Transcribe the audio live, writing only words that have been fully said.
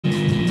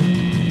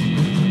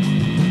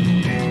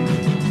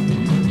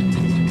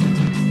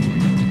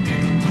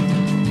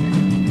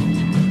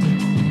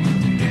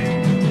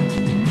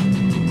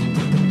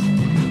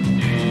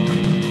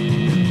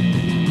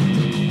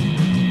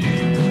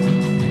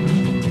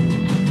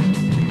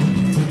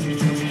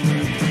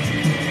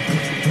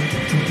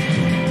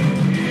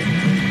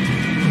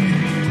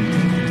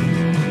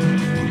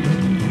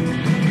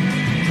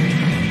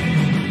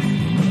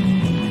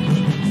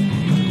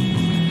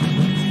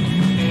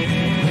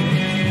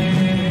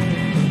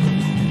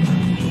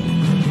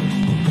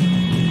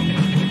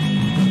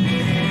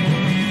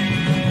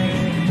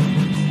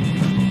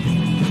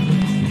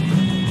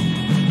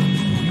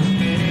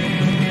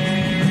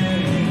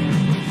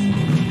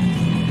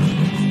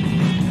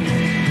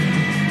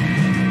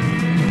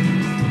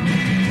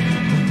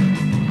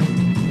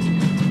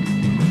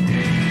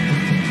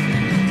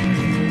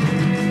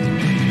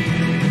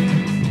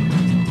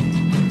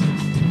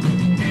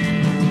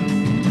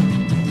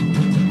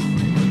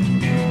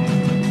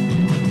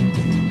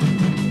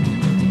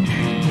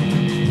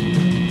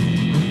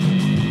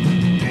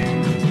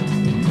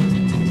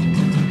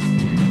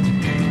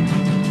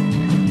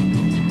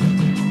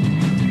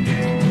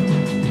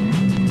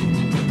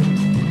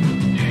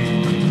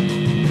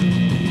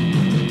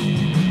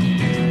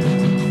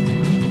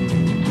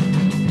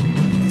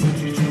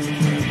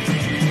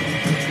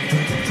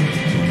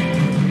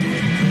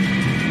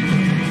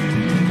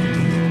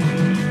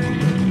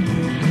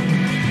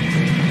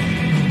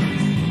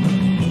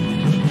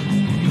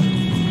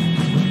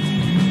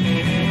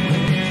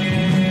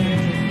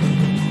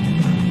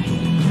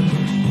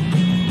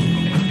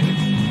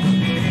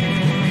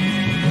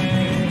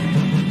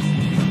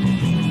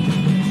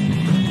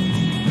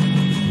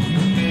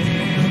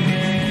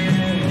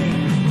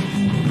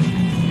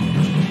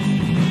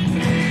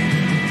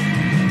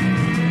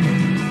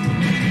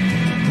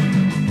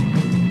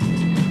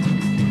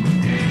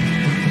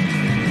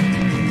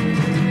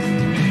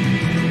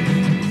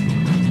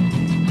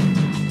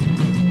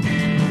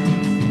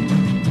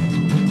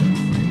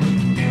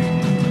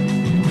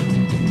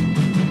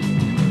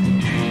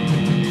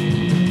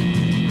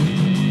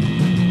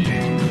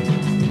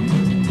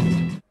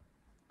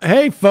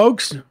Hey,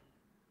 folks.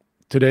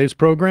 Today's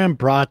program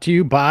brought to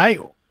you by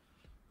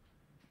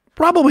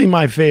probably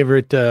my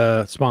favorite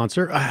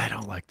sponsor. I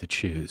don't like to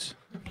choose.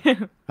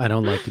 I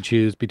don't like to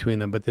choose between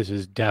them, but this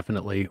is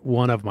definitely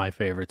one of my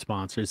favorite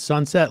sponsors,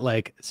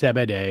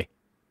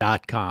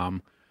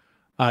 sunsetlakesebede.com.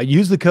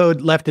 Use the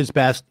code Left is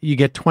Best. You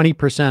get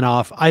 20%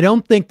 off. I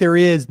don't think there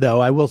is,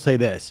 though, I will say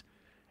this,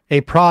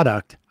 a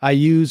product I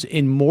use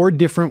in more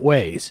different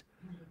ways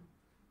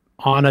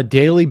on a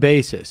daily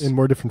basis. In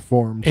more different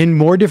forms. In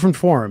more different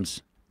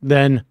forms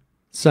than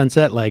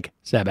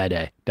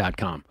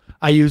sunsetlakesebede.com.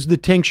 I use the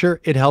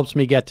tincture. It helps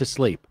me get to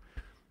sleep.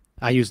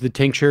 I use the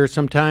tincture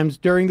sometimes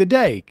during the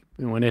day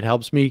when it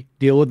helps me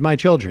deal with my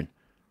children.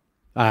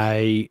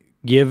 I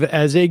give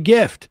as a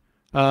gift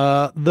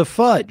the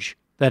fudge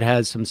that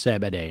has some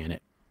sebede in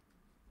it.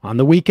 On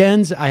the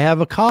weekends, I have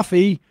a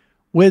coffee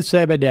with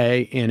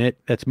sebede in it.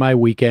 That's my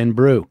weekend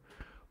brew.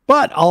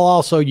 But I'll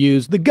also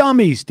use the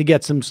gummies to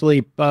get some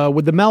sleep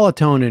with the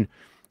melatonin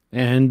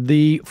and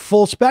the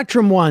full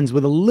spectrum ones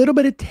with a little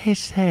bit of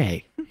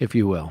tissé, if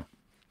you will,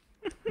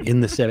 in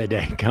the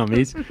sebede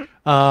gummies.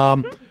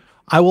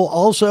 I will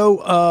also,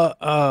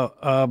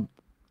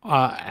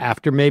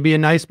 after maybe a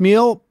nice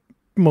meal,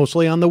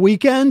 mostly on the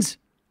weekends,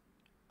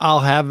 I'll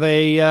have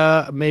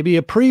maybe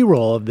a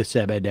pre-roll of the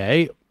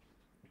sebede.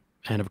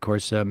 And of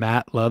course,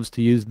 Matt loves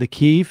to use the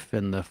keef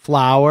and the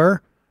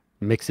flour,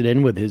 mix it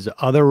in with his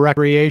other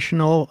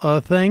recreational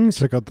things.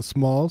 Check out the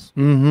smalls.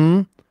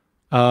 Mm-hmm.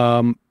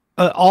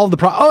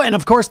 And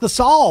of course, the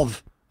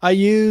Solve I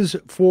use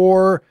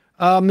for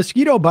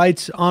mosquito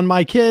bites on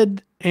my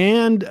kid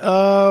and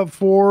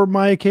for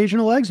my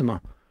occasional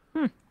eczema.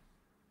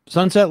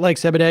 Sunset Lake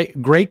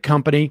Sebede, great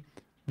company.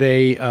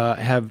 They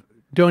have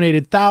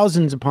donated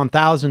thousands upon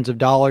thousands of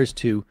dollars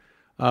to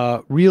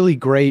really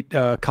great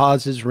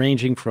causes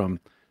ranging from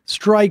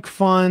strike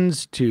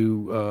funds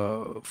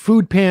to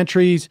food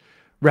pantries,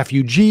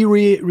 refugee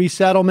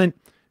resettlement.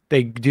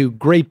 They do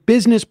great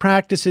business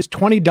practices,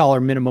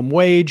 $20 minimum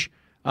wage.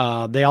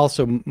 They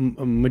also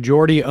a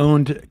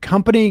majority-owned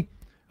company.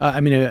 A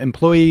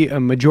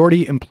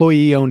majority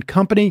employee-owned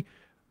company.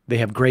 They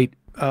have great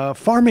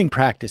farming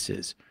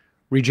practices,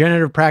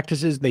 regenerative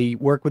practices. They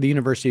work with the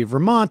University of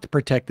Vermont to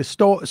protect the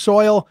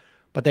soil,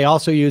 but they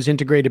also use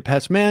integrated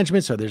pest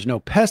management, so there's no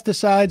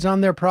pesticides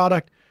on their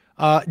product.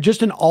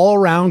 Just an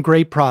all-around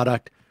great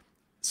product.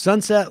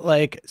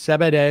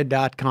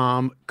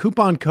 sunsetlakesebede.com.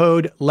 Coupon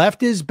code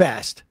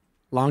LEFTISBEST.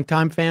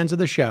 Longtime fans of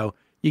the show,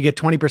 you get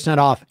 20%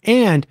 off.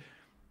 And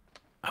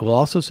I will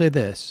also say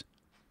this.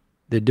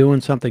 They're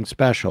doing something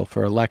special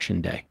for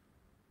Election Day.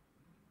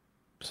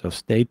 So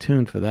stay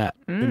tuned for that.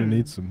 Gonna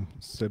need some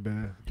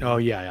sebede. Oh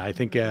yeah, I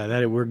think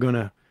that we're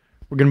gonna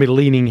be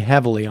leaning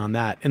heavily on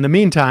that. In the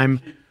meantime,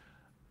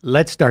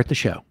 let's start the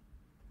show.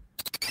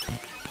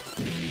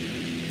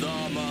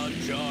 The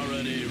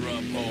Majority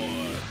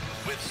Report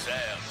with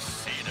Sam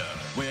Seder,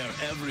 where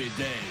every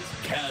day's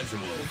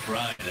casual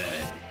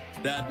Friday.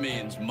 That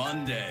means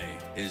Monday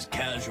is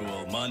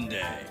casual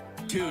Monday,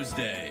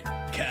 Tuesday,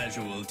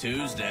 casual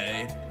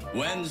Tuesday,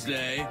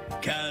 Wednesday,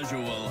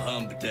 casual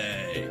hump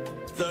day,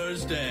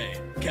 Thursday,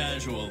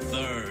 casual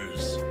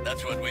Thurs,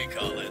 that's what we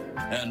call it,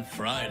 and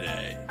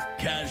Friday,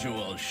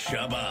 casual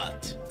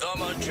Shabbat. The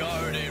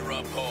Majority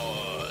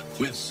Report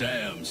with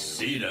Sam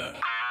Seder.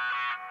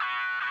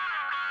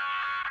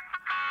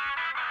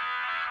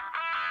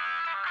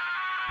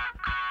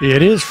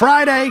 It is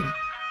Friday,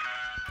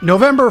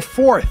 November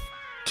 4th,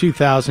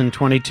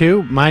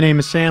 2022. My name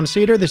is Sam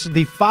Seder. This is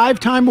the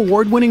 5-time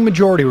award-winning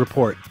Majority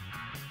Report.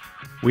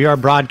 We are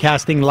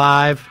broadcasting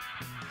live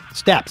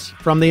steps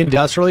from the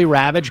industrially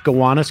ravaged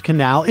Gowanus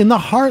Canal in the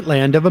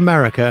heartland of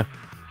America,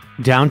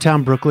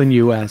 downtown Brooklyn,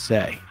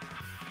 USA.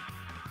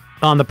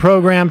 On the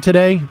program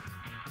today,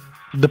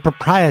 the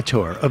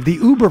proprietor of the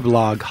Uber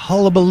blog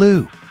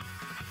Hullabaloo.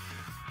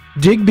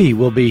 Digby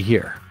will be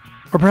here,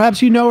 or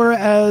perhaps you know her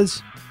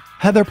as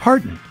Heather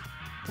Parton,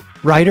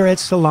 writer at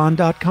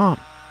salon.com.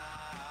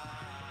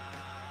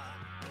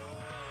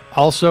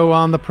 Also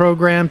on the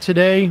program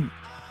today,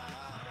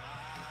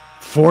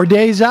 4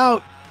 days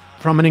out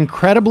from an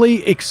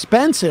incredibly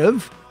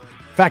expensive,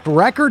 in fact,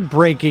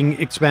 record-breaking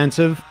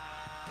expensive,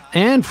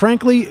 and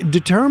frankly,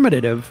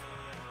 determinative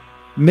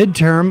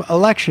midterm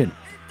election.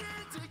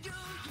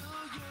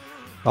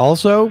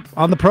 Also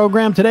on the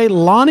program today,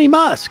 Lonnie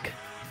Musk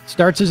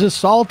starts his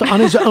assault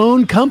on his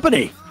own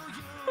company.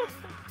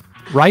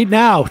 Right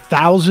now,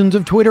 thousands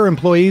of Twitter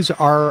employees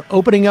are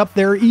opening up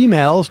their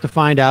emails to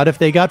find out if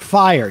they got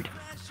fired.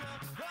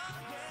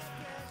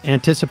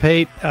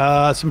 Anticipate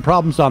some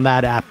problems on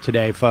that app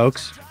today,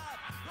 folks.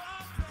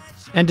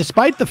 And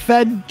despite the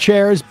Fed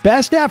chair's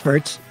best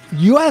efforts,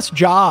 U.S.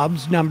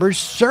 jobs numbers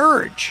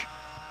surge.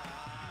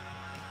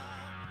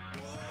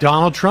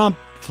 Donald Trump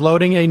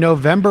floating a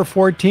November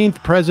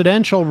 14th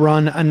presidential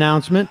run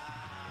announcement.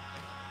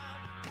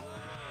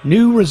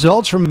 New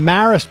results from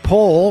Marist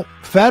poll,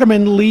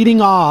 Fetterman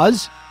leading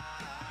Oz.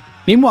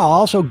 Meanwhile,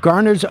 also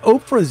garners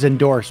Oprah's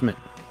endorsement.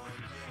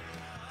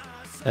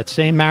 That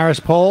same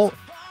Marist poll,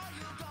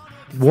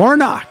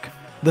 Warnock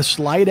the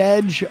slight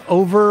edge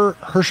over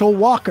Herschel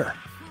Walker,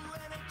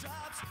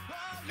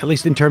 at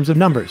least in terms of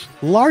numbers.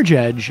 Large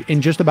edge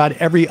in just about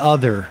every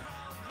other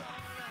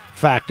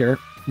factor.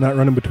 Not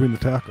running between the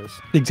tackles.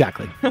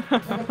 Exactly.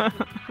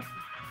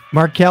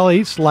 Mark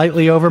Kelly,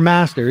 slightly over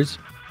Masters.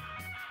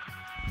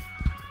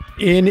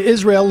 In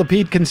Israel,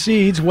 Lapid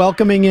concedes,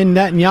 welcoming in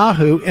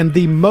Netanyahu and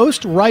the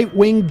most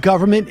right-wing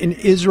government in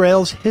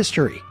Israel's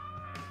history.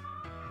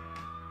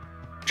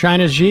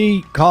 China's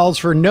Xi calls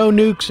for no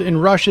nukes in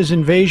Russia's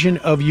invasion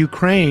of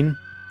Ukraine.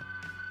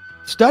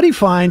 Study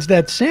finds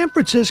that San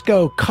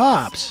Francisco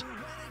cops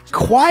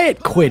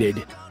quiet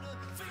quitted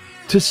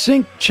to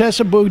sink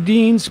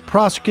Chesapeake's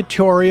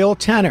prosecutorial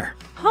tenure.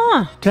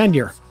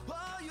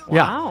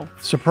 Wow. Yeah.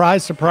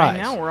 Surprise, surprise.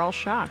 I know, we're all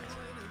shocked.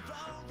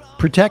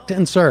 Protect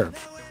and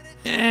serve.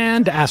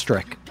 And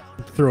asterisk.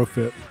 Throw a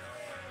fit.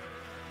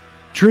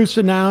 Truce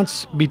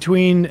announced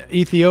between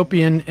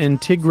Ethiopian and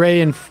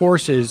Tigrayan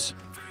forces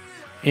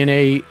in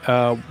a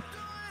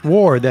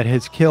war that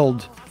has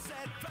killed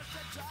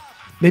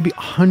maybe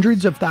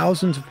hundreds of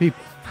thousands of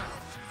people.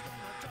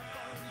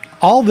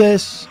 All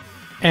this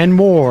and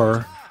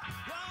more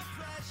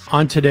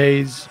on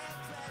today's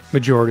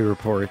Majority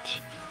Report.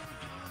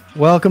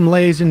 Welcome,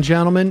 ladies and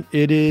gentlemen.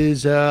 It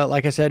is,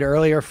 like I said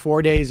earlier,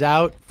 4 days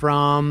out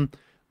from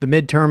the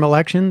midterm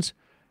elections,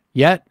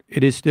 yet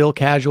it is still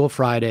Casual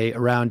Friday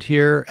around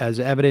here, as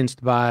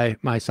evidenced by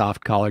my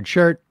soft collared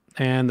shirt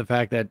and the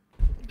fact that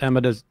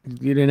Emma does,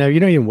 you don't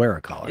even wear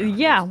a collar.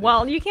 Yeah,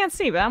 well, you can't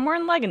see, but I'm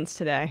wearing leggings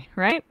today,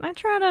 right? I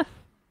try to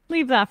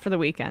leave that for the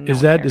weekend.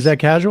 Is that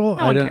casual?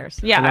 No one cares.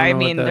 Yeah, I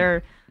mean,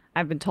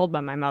 I've been told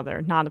by my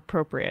mother, not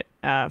appropriate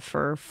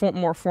for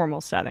more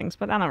formal settings,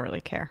 but I don't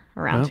really care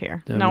around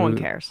here. No one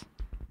cares.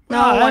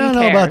 I don't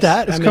know about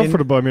that. It's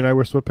comfortable. I mean, I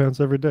wear sweatpants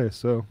every day,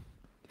 so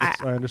I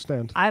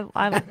understand.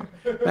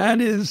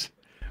 That is...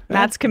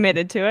 Matt's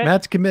committed to it.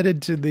 Matt's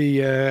committed to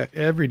the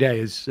every day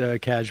is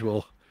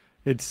casual.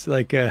 It's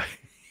like...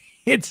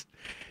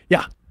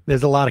 yeah,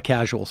 there's a lot of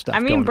casual stuff. I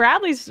mean,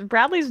 Bradley's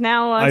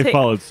now. I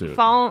followed suit.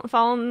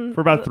 Following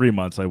for about 3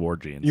 months. I wore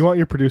jeans. You want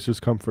your producers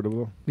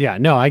comfortable. Yeah,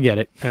 no, I get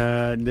it.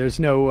 There's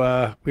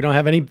no, we don't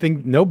have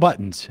anything, no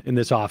buttons in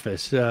this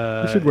office. We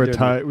should wear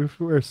tie. We should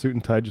wear a suit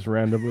and tie just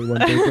randomly one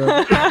day.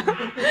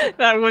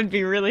 That would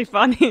be really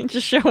funny.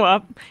 Just show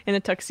up in a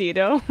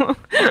tuxedo.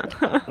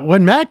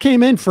 When Matt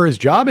came in for his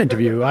job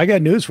interview, I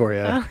got news for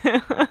you.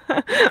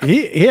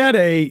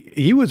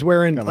 He was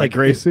wearing like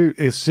gray suit,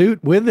 a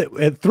suit with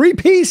a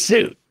 3-piece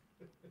suit.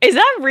 Is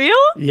that real?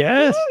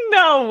 Yes.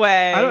 No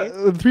way.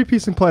 The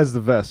 3-piece implies the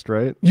vest,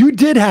 right? You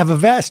did have a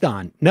vest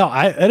on. No,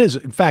 that is,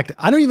 in fact,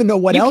 I don't even know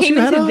what else you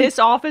had on. You came into this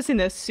office in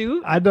a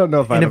suit? I don't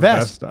know if I had a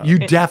vest on. You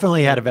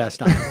dedefinitely had a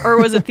vest on. Or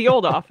was it the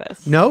old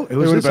office? No, it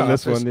was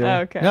this one. Yeah.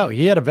 Oh, okay. No,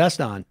 he had a vest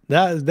on.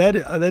 There's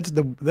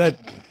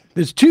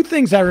two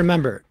things I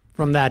remember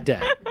from that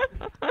day.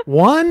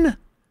 One,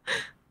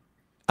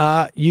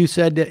 you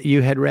said that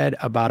you had read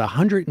about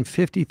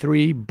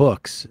 153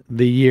 books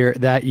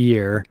that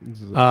year.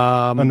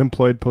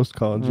 Unemployed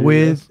post-college.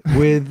 With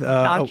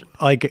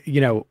like,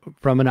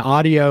 from an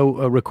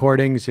audio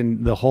recordings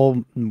and the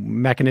whole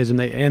mechanism,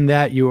 and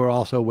that you were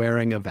also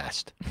wearing a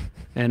vest.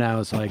 And I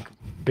was like,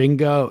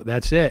 bingo,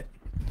 that's it.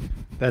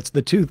 That's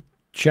the two.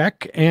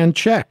 Check and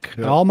check.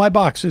 Yep. All my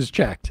boxes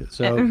checked.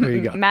 So there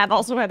you go. Matt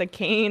also had a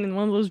cane and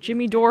one of those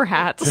Jimmy Dore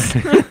hats.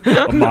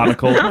 A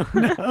monocle.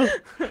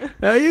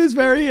 No, he was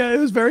very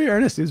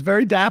earnest. He was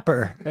very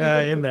dapper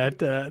in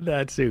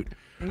that suit.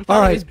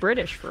 All right. He was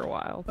British for a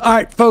while. All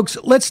right, folks,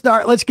 let's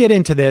get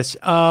into this.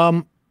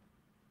 I'm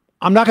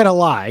not going to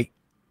lie.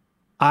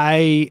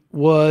 I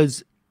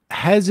was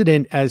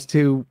hesitant as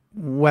to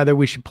whether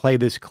we should play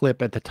this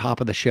clip at the top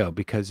of the show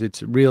because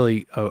it's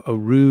really a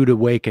rude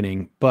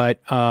awakening.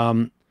 But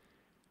Donald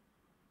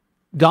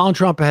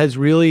Trump has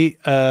really,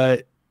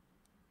 I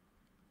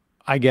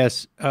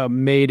guess,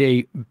 made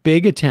a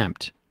big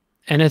attempt,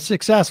 and a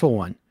successful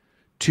one,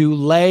 to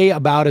lay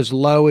about as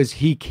low as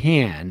he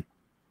can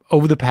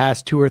over the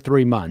past 2 or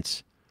 3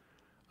 months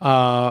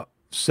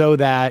so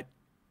that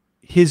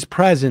his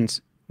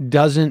presence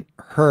doesn't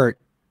hurt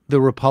the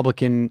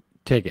Republican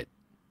ticket.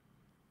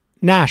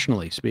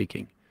 Nationally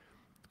speaking.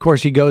 Of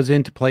course, he goes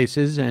into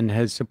places and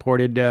has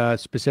supported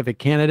specific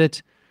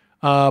candidates,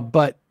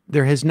 but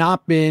there has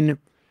not been,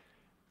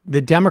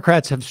 the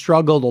Democrats have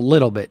struggled a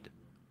little bit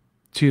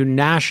to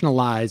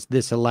nationalize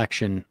this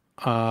election,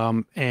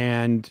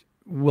 and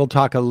we'll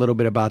talk a little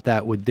bit about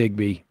that with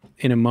Digby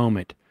in a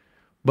moment.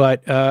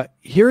 But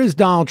here is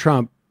Donald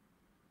Trump.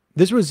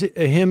 This was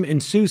him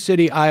in Sioux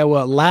City,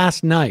 Iowa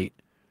last night,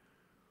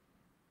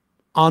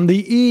 on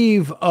the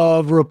eve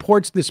of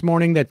reports this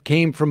morning that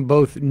came from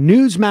both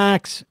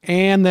Newsmax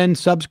and then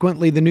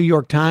subsequently the New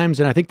York Times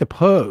and I think the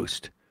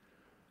Post.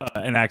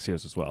 And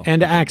Axios as well.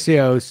 And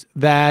Axios,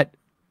 that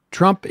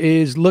Trump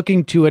is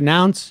looking to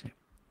announce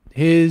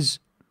his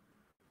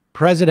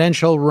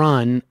presidential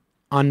run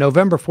on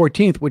November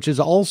 14th, which is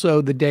also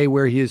the day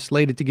where he is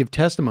slated to give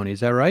testimony.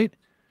 Is that right?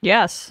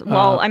 Yes.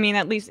 Well, I mean,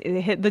 at least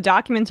the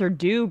documents are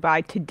due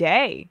by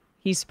today.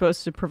 he's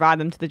supposed to provide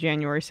them to the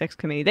January 6th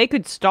committee. They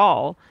could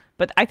stall,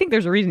 but I think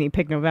there's a reason he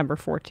picked November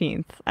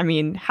 14th. I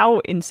mean, how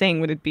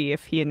insane would it be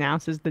if he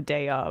announces the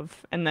day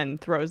of and then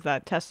throws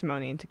that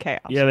testimony into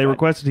chaos? Yeah, they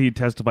requested he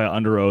testify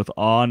under oath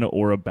on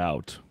or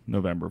about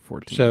November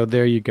 14th. So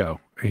there you go.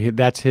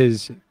 That's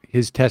his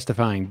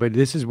testifying. But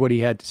this is what he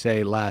had to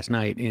say last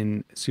night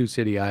in Sioux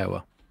City,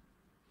 Iowa.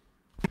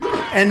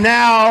 And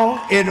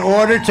now, in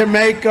order to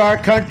make our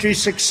country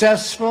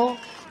successful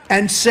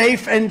and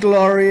safe and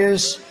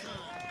glorious,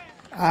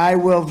 I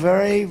will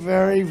very,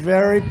 very,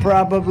 very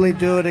probably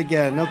do it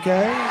again,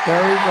 okay?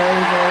 Very,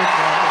 very, very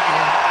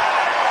probably.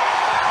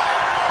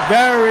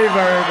 Very, very,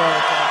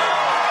 very probably.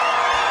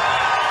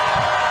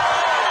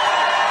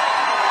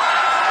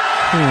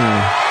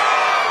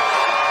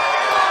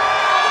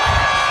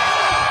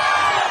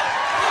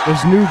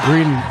 There's new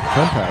green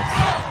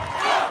thumbtacks.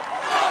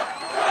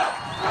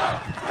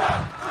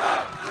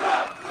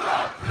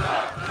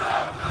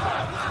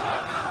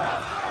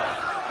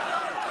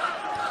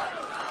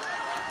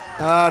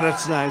 Oh,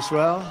 that's nice.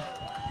 Well,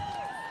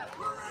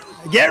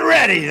 get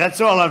ready.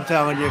 That's all I'm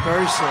telling you.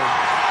 Very soon.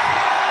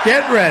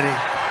 Get ready.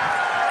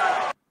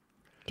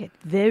 Get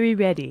very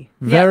ready.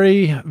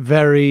 Very,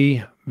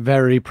 very,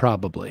 very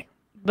probably.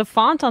 The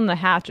font on the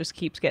hat just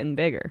keeps getting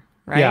bigger,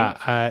 right?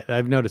 Yeah,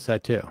 I've noticed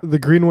that too. The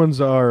green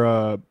ones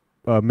are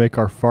 "Make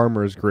Our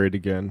Farmers Great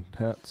Again"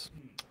 hats.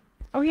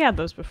 Oh, he had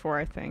those before,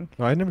 I think.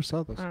 Oh, I never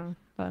saw those.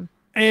 But...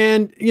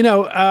 And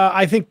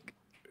I think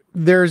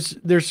there's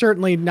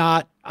certainly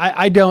not.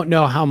 I don't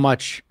know how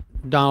much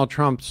Donald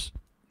Trump's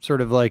sort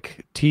of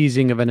like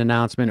teasing of an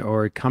announcement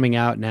or coming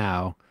out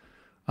now,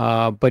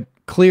 but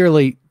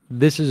clearly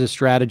this is a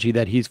strategy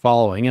that he's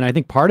following, and I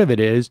think part of it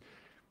is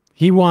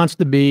he wants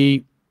to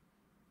be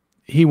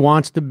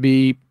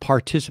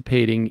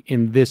participating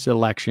in this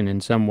election in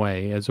some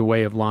way as a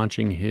way of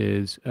launching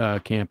his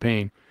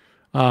campaign.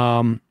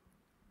 But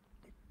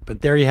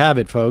there you have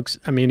it, folks.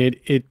 I mean,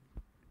 it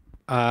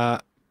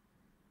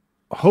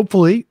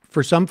hopefully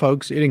for some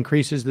folks, it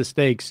increases the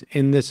stakes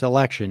in this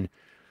election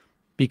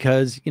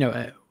because,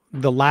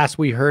 the last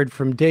we heard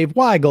from Dave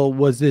Weigel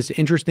was this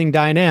interesting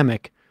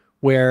dynamic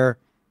where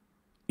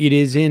it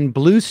is in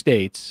blue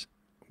states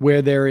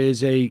where there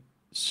is a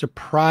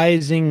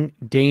surprising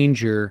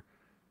danger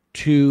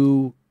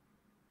to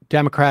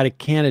Democratic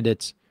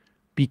candidates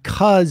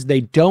because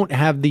they don't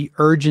have the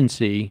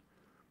urgency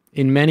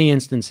in many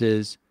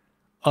instances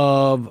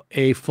of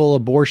a full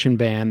abortion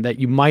ban that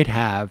you might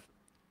have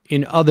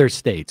in other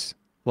states.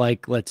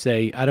 Like, let's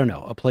say, I don't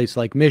know, a place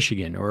like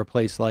Michigan or a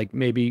place like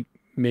maybe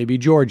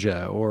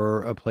Georgia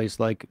or a place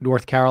like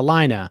North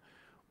Carolina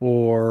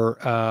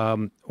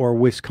or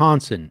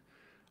Wisconsin,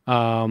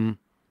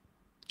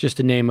 just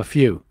to name a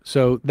few.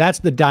 So that's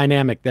the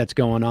dynamic that's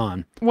going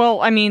on.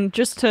 Well, I mean,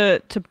 just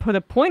to put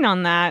a point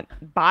on that,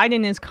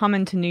 Biden is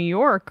coming to New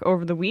York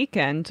over the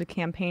weekend to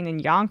campaign in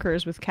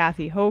Yonkers with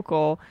Kathy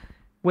Hochul,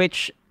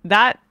 which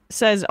that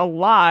says a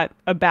lot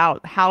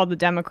about how the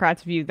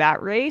Democrats view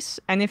that race.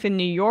 And if in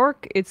New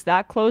York it's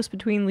that close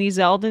between Lee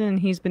Zeldin and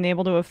he's been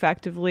able to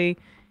effectively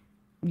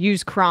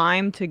use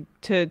crime to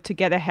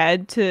get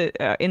ahead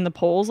in the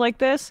polls like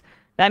this,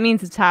 that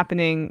means it's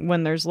happening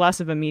when there's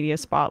less of a media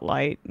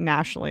spotlight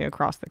nationally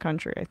across the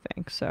country, I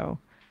think. So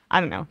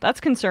I don't know. That's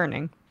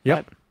concerning.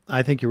 Yep.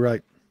 I think you're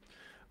right.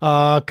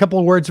 A couple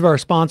of words of our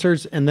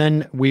sponsors, and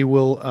then we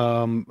will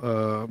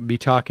be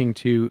talking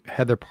to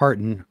Heather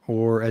Parton,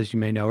 or as you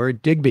may know her,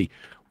 Digby.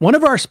 One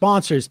of our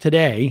sponsors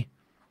today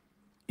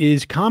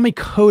is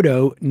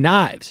Kamikoto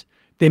Knives.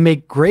 They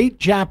make great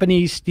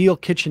Japanese steel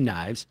kitchen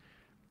knives.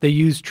 They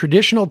use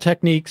traditional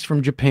techniques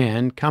from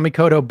Japan.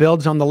 Kamikoto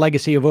builds on the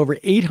legacy of over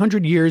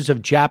 800 years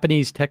of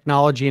Japanese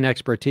technology and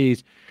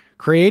expertise,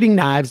 creating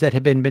knives that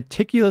have been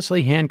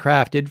meticulously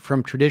handcrafted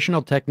from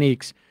traditional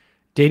techniques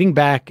dating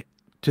back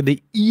to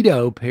the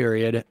Edo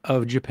period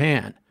of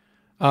Japan.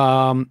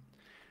 Kamikoto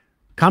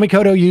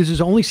uses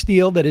only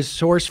steel that is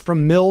sourced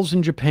from mills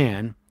in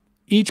Japan.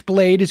 Each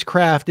blade is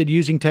crafted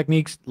using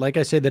techniques, like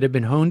I said, that have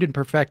been honed and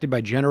perfected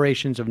by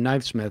generations of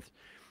knifesmiths.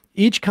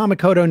 Each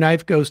Kamikoto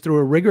knife goes through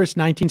a rigorous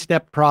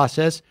 19-step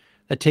process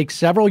that takes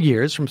several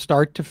years from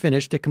start to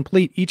finish to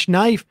complete. Each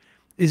knife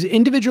is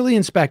individually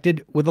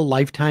inspected with a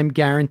lifetime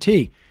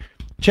guarantee.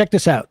 Check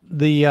this out.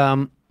 They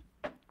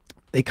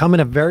come in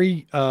a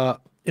very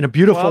in a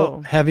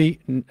beautiful, heavy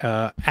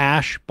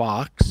ash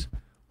box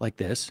like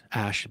this,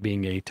 ash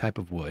being a type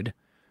of wood,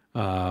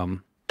 which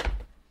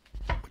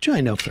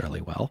I know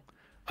fairly well.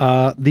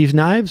 These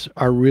knives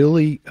are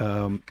really,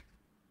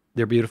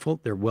 they're beautiful.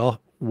 They're well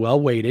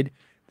weighted,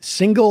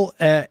 single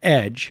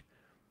edge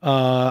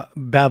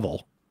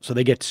bevel. So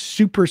they get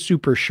super,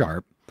 super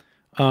sharp.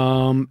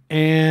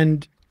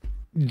 And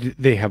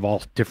they have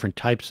all different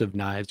types of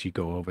knives. You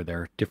go over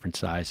there, different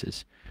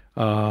sizes.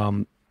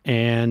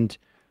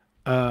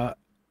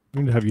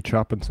 I'm gonna have you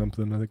chopping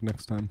something, I think,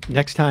 next time.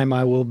 Next time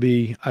I will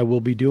be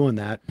doing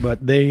that.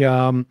 But they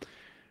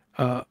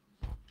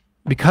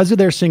because of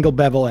their single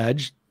bevel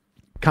edge,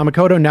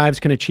 Kamikoto knives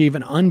can achieve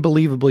an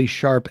unbelievably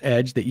sharp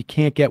edge that you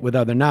can't get with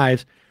other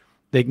knives.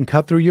 They can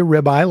cut through your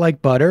ribeye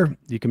like butter.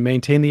 You can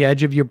maintain the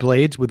edge of your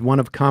blades with one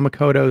of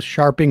Kamakoto's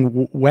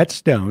sharpening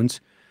whetstones.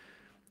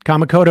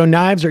 Kamakoto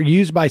knives are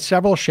used by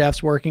several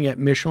chefs working at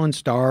Michelin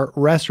star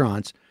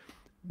restaurants.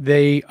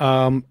 They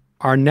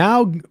are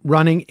now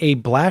running a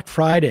Black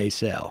Friday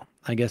sale,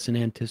 I guess in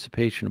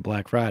anticipation of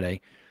Black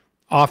Friday,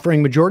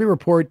 offering Majority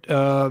Report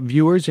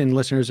viewers and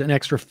listeners an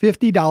extra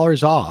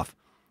 $50 off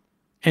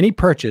any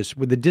purchase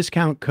with the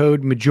discount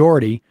code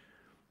MAJORITY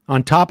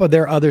on top of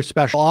their other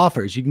special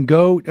offers. You can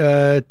go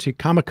to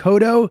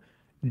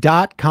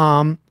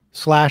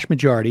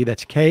kamakoto.com/majority.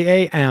 That's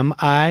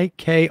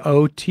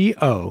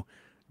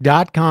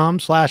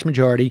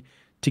KAMIKOTO.com/majority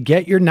to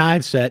get your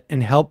knife set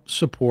and help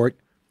support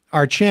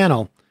our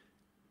channel.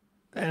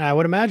 And I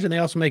would imagine they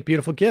also make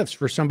beautiful gifts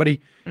for somebody,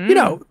 you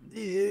know,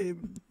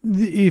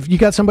 if you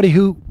got somebody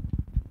who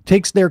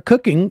takes their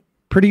cooking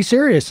pretty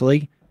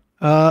seriously,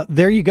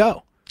 there you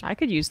go. I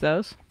could use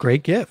those.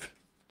 Great gift.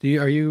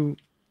 Are you?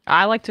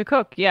 I like to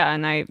cook, yeah,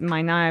 and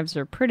my knives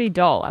are pretty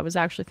dull. I was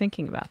actually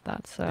thinking about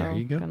that, so There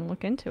you go. I'm gonna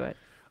look into it.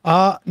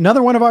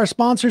 Another one of our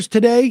sponsors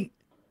today,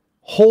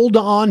 Hold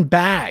On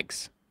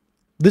Bags.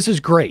 This is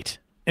great.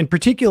 And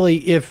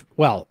particularly if,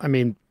 well, I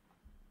mean,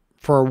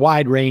 for a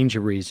wide range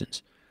of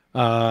reasons.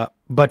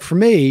 But for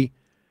me,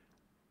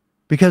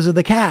 because of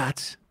the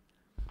cats,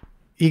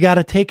 you got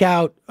to take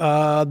out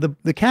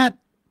the cat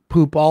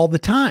poop all the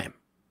time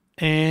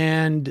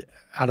and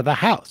out of the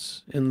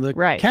house in the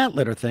cat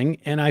litter thing.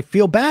 And I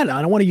feel bad. I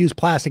don't want to use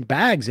plastic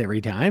bags every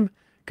time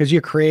because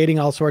you're creating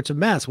all sorts of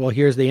mess. Well,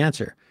 here's the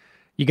answer.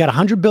 You got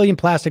 100 billion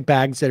plastic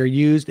bags that are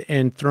used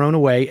and thrown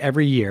away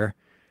every year.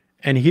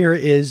 And here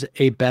is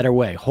a better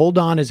way. Hold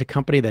On is a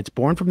company that's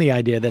born from the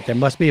idea that there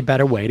must be a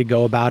better way to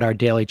go about our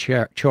daily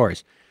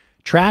chores.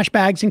 Trash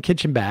bags and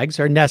kitchen bags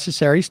are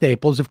necessary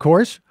staples, of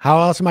course. How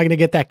else am I going to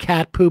get that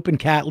cat poop and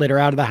cat litter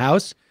out of the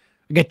house?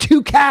 I got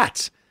 2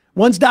 cats.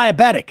 One's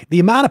diabetic.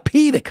 The amount of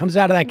pee that comes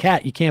out of that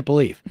cat, you can't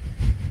believe.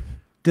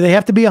 Do they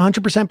have to be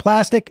 100%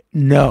 plastic?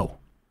 No.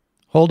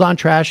 Hold On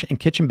trash and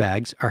kitchen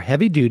bags are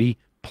heavy-duty,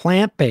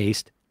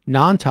 plant-based,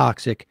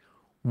 non-toxic,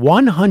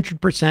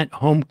 100%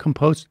 home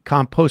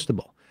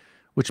compostable,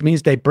 which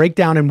means they break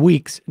down in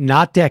weeks,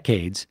 not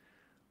decades,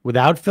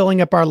 without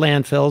filling up our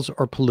landfills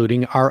or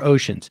polluting our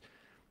oceans.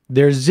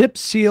 Their zip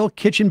seal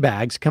kitchen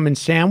bags come in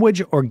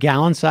sandwich or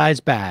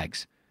gallon-sized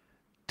bags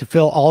to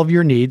fill all of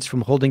your needs,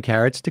 from holding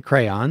carrots to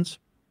crayons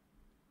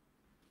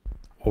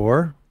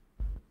or,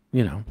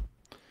 you know,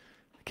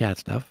 cat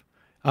stuff.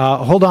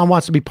 Hold On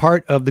wants to be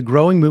part of the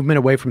growing movement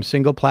away from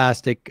single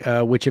plastic,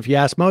 which, if you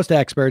ask most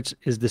experts,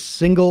 is the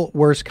single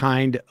worst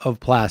kind of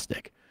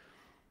plastic.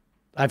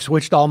 I've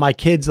switched all my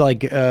kids'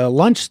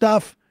 lunch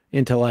stuff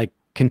into like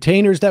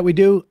containers that we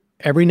do.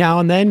 Every now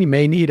and then you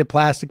may need a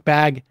plastic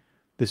bag.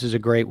 This is a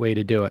great way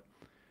to do it.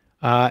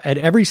 At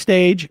every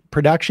stage,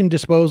 production,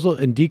 disposal,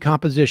 and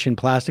decomposition,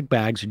 plastic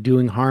bags are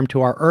doing harm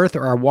to our earth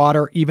or our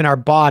water, even our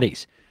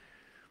bodies.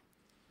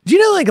 Do you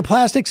know, like, the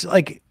plastics,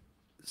 like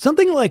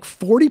something like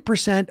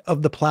 40%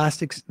 of the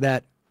plastics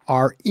that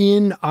are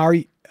in our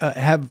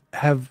have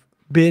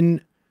been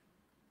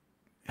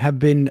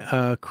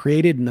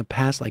created in the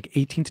past like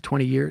 18 to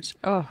 20 years.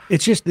 Oh,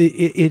 it's just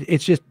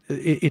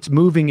it's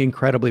moving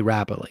incredibly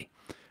rapidly.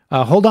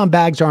 Hold On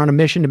bags are on a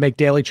mission to make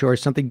daily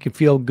chores something you can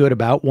feel good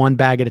about, one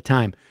bag at a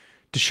time.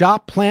 To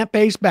shop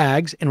plant-based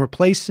bags and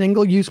replace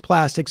single-use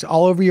plastics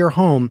all over your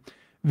home,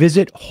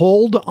 visit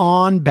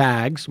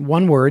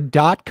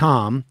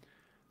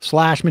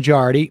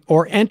holdonbags.com/majority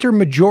or enter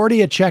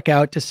majority at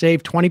checkout to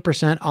save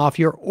 20% off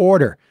your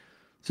order.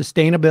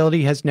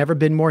 Sustainability has never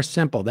been more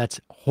simple.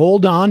 That's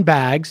Hold On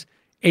Bags,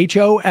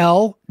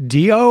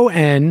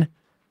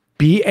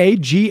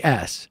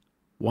 HOLDONBAGS,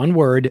 one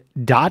word,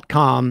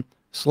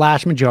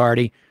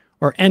 .com/majority,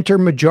 or enter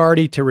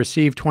majority to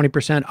receive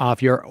 20%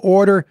 off your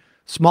order.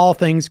 Small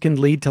things can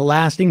lead to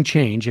lasting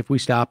change if we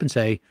stop and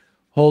say,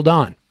 hold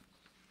on.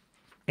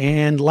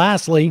 And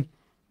lastly,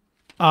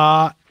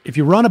 if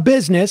you run a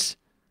business,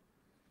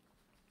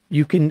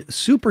 you can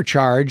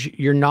supercharge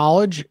your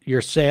knowledge,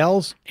 your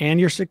sales,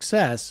 and your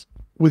success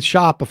with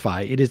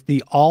Shopify. It is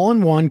the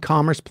all-in-one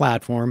commerce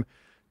platform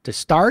to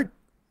start,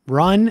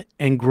 run,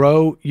 and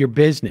grow your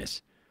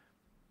business.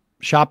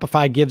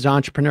 Shopify gives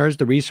entrepreneurs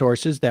the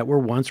resources that were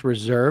once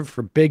reserved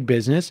for big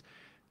business.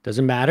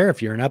 Doesn't matter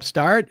if you're an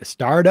upstart, a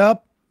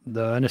startup,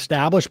 an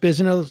established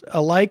business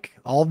alike.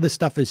 All of this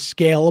stuff is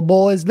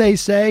scalable, as they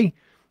say,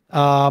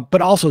 but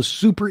also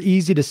super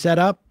easy to set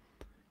up.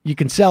 You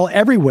can sell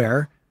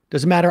everywhere.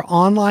 Doesn't matter,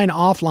 online,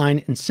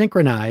 offline, and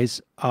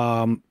synchronize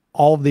all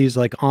of these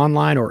like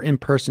online or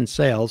in-person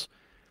sales.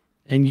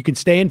 And you can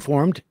stay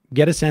informed,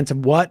 get a sense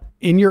of what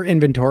in your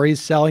inventory is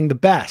selling the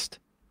best,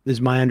 is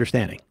my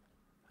understanding.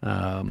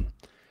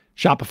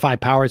 Shopify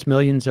powers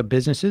millions of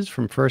businesses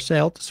from first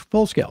sale to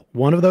full scale.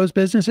 One of those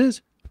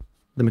businesses,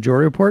 the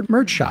Majority Report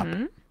merch shop.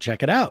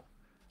 Check it out.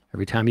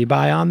 Every time you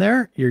buy on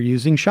there, you're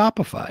using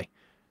Shopify.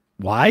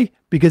 Why?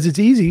 Because it's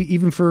easy,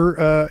 even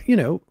for,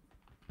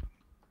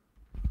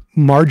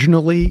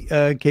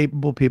 marginally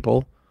capable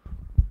people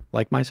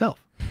like myself.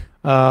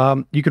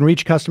 You can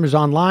reach customers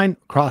online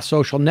across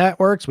social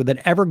networks with an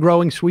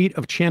ever-growing suite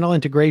of channel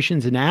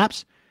integrations and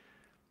apps.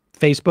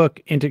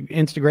 Facebook,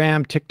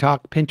 Instagram,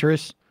 TikTok,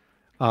 Pinterest,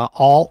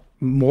 all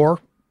more.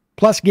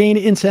 Plus, gain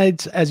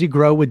insights as you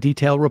grow with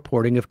detailed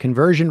reporting of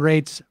conversion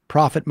rates,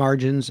 profit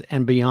margins,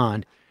 and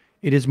beyond.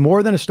 It is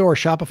more than a store.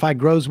 Shopify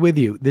grows with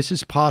you. This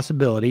is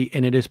possibility,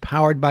 and it is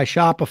powered by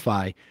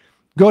Shopify.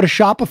 Go to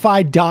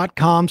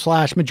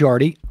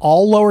shopify.com/majority,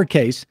 all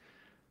lowercase,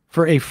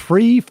 for a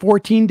free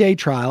 14-day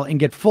trial and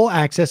get full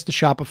access to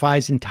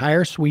Shopify's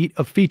entire suite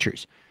of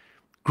features.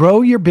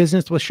 Grow your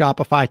business with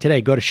Shopify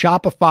today. Go to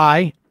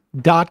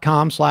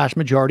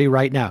shopify.com/majority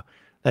right now.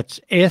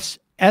 That's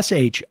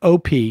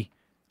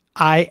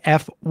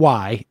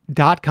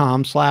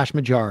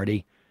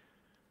shopify.com/majority.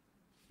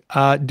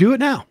 Do it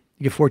now.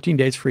 You get 14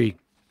 days free.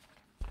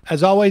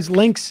 As always,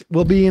 links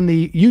will be in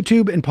the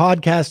YouTube and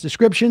podcast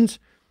descriptions.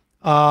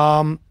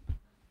 And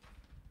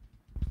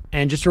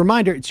just a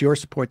reminder, it's your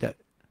support that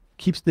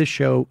keeps this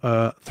show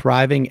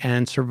thriving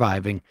and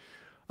surviving.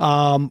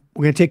 We're going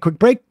to take a quick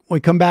break. When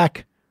we come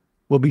back,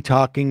 we'll be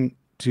talking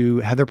to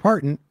Heather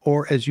Parton,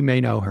 or as you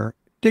may know her,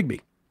 Digby.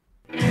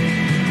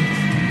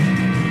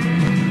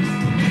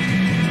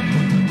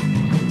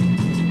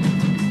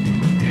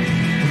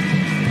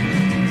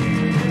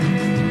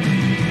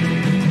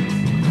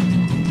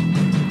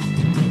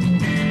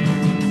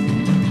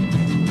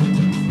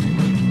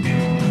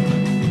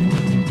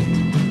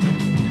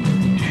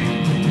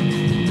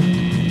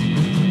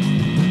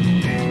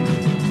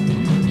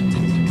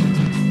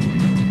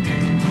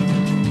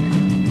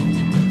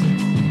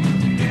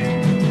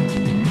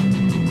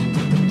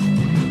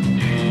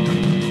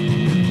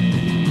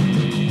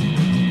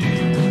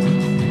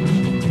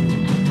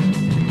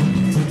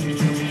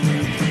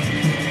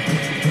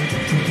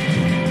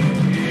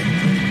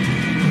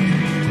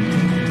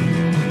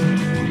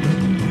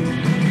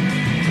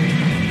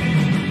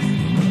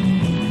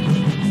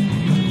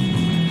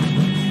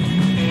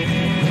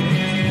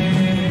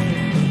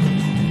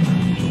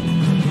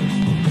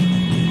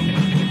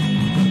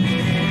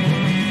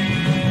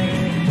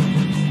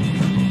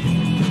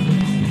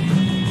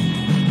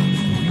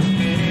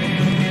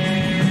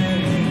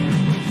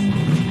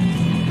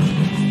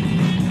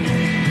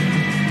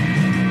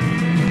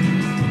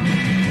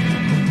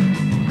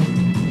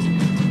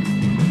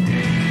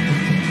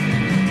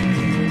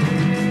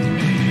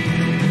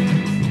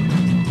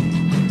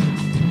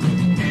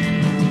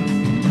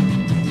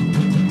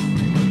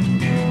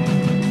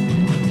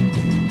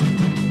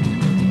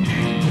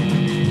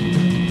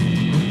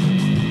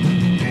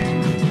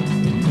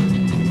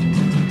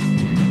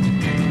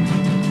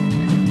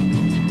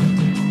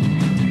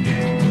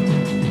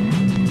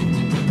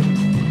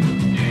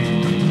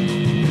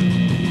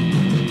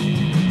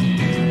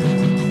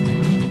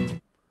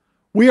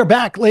 We are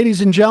back,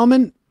 ladies and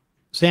gentlemen.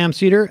 Sam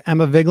Seder,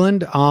 Emma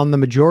Vigland on the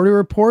Majority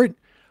Report.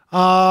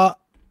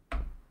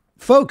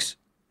 Folks,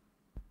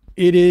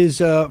 it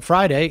is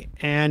Friday,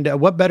 and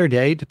what better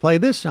day to play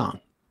this song?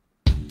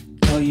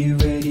 Are you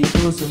ready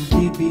for some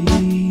Digby?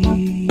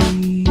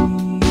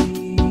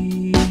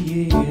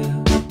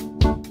 Yeah.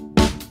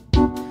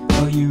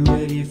 Are you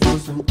ready for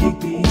some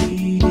Digby?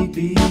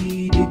 Digby,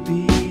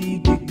 Digby,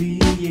 Digby,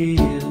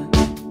 yeah.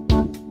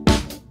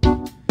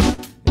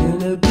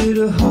 And a bit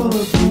of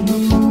hullabaloo.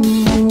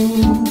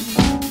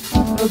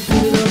 A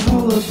bit of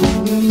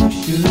hullabaloo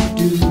should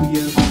do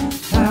ya.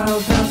 How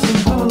about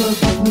some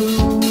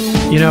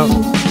hullabaloo? You know,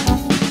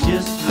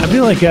 I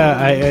feel like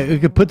I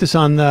could put this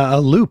on a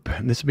loop.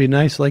 This would be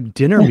nice, like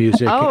dinner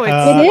music. Oh, it's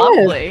It is.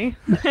 lovely.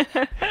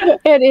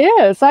 It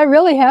is. I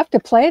really have to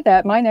play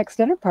that my next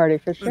dinner party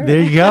for sure.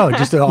 There you go.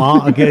 Just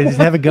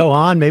have it go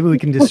on. Maybe we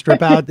can just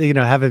strip out,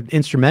 have an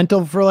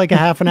instrumental for like a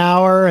half an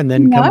hour and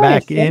then come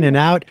Nice, back in and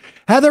out.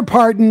 Heather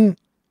Parton,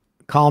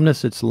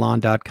 columnist at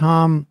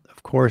salon.com,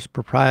 of course,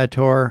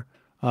 proprietor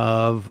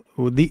of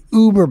the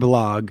Uber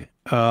blog,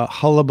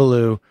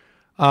 Hullabaloo.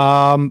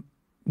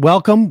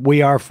 Welcome.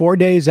 We are 4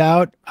 days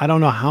out. I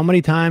don't know how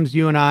many times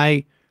you and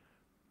I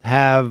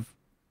have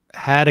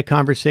had a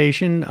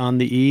conversation on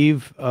the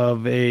eve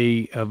of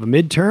a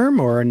midterm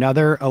or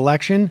another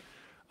election.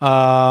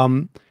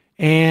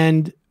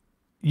 And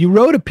you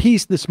wrote a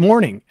piece this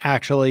morning,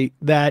 actually,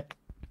 that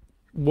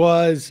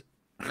was,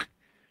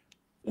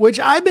 which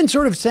I've been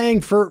sort of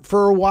saying for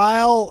a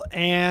while.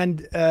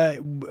 And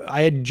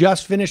I had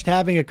just finished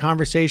having a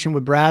conversation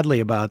with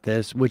Bradley about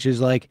this, which is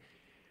like,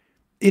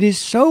 it is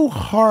so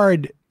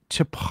hard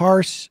to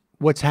parse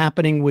what's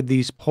happening with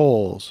these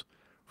polls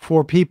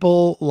for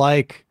people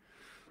like,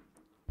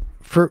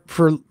 for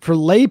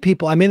lay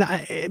people. I mean,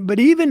 but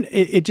even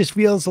it just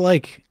feels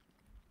like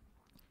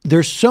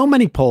there's so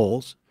many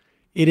polls.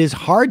 It is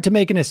hard to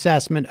make an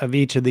assessment of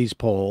each of these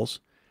polls.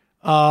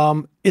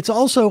 It's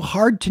also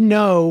hard to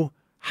know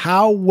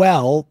how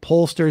well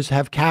pollsters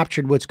have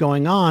captured what's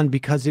going on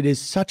because it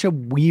is such a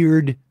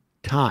weird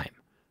time.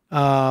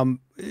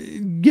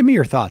 Give me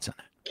your thoughts on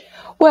it.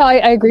 Well, I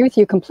agree with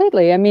you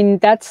completely. I mean,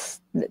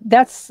 that's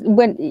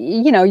when,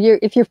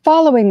 if you're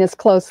following this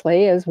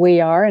closely, as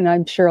we are, and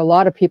I'm sure a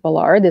lot of people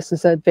are, this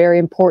is a very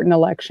important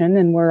election,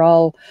 and we're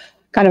all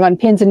kind of on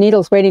pins and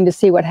needles waiting to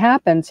see what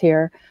happens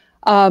here.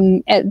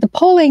 The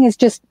polling is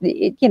just,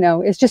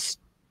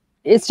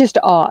 it's just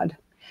odd.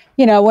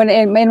 When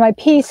in my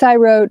piece I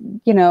wrote,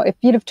 if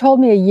you'd have told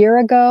me a year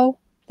ago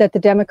that the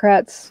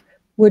Democrats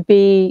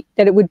that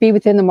it would be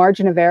within the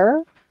margin of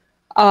error,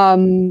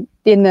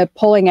 in the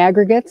polling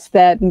aggregates,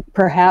 that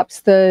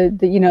perhaps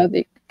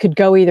they could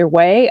go either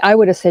way, I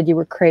would have said you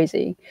were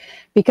crazy.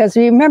 Because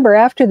remember,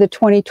 after the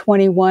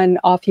 2021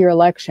 off-year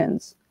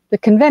elections, the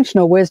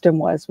conventional wisdom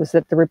was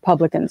that the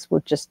Republicans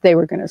they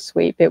were going to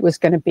sweep. It was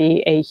going to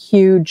be a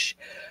huge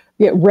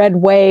red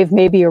wave,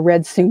 maybe a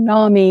red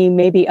tsunami,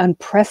 maybe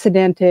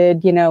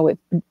unprecedented, with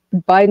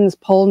Biden's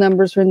poll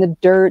numbers were in the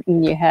dirt,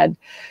 and you had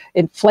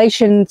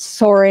inflation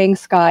soaring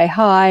sky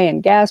high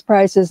and gas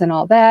prices and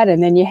all that.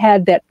 And then you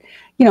had that,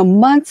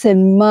 months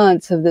and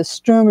months of the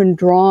Sturm und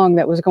Drang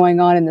that was going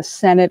on in the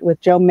Senate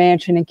with Joe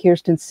Manchin and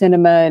Kirsten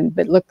Sinema, and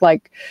it looked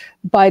like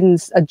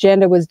Biden's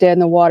agenda was dead in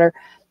the water.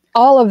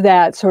 All of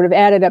that sort of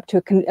added up to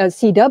a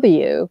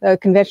CW, a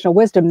conventional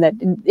wisdom, that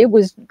it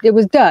was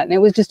done. It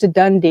was just a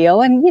done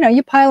deal. And,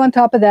 you pile on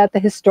top of that the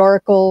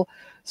historical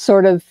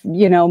sort of,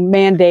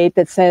 mandate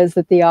that says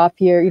that the off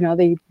year,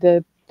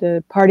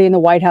 the party in the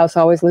White House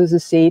always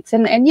loses seats.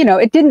 And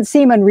it didn't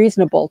seem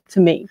unreasonable to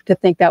me to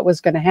think that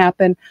was going to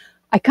happen.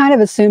 I kind of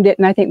assumed it,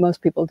 and I think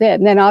most people did.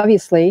 And then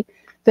obviously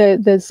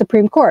the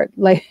Supreme Court,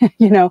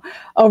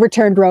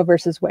 overturned Roe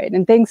versus Wade,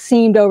 and things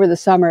seemed over the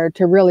summer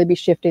to really be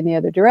shifting the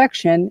other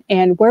direction.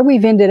 And where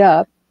we've ended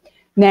up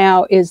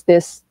now is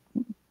this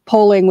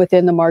polling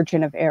within the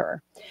margin of error.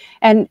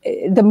 And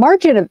the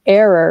margin of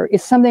error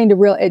is something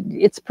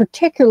it's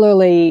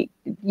particularly,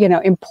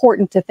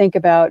 important to think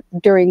about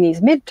during these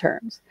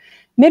midterms.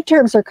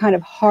 Midterms are kind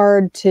of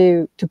hard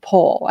to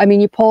poll. I mean,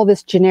 you poll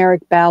this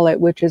generic ballot,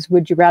 which is,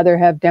 would you rather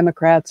have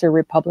Democrats or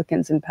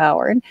Republicans in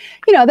power? And,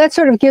 that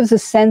sort of gives a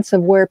sense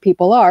of where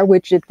people are,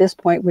 which at this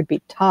point would be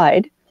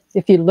tied.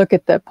 If you look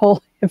at the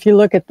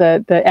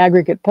the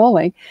aggregate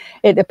polling,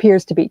 it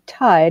appears to be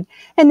tied.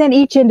 And then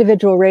each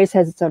individual race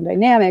has its own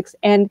dynamics.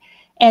 And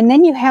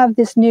then you have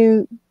this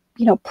new,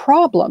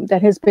 problem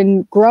that has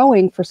been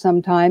growing for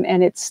some time,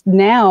 and it's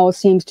now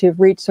seems to have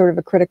reached sort of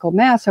a critical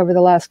mass over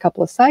the last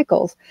couple of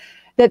cycles,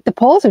 that the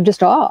polls are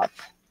just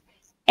off.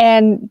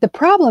 And the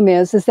problem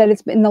is that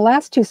it's in the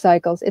last two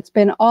cycles, it's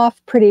been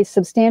off pretty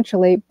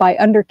substantially by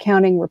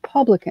undercounting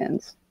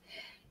Republicans.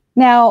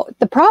 Now,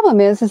 the problem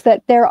is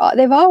that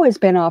they've always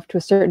been off to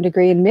a certain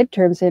degree in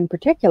midterms in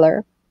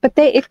particular, but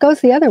it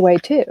goes the other way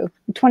too.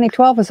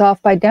 2012 was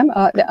off by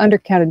the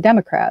undercounted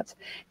Democrats.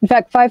 In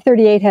fact,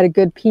 538 had a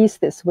good piece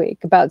this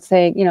week about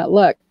saying,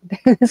 look,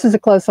 this is a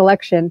close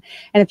election,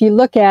 and if you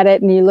look at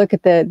it and you look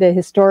at the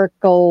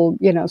historical,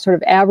 sort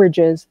of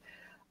averages,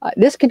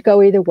 this could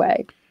go either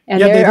way.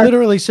 And they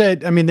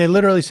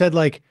literally said,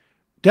 like,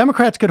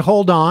 Democrats could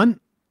hold on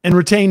and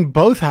retain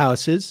both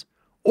houses,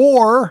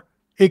 or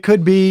it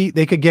could be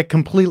they could get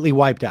completely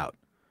wiped out.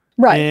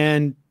 Right.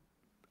 And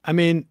I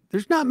mean,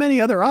 there's not many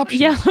other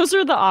options. Yeah, those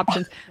are the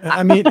options.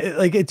 I mean,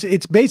 like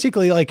it's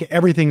basically like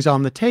everything's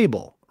on the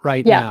table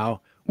right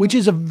now, which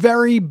is a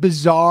very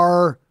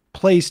bizarre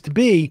place to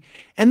be.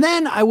 And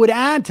then I would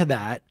add to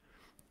that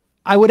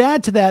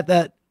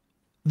that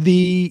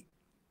the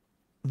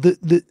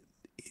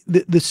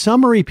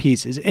summary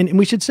pieces, and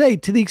we should say,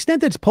 to the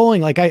extent that it's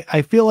polling, like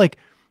I feel like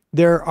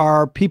there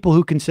are people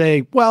who can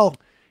say, well,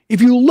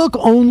 if you look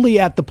only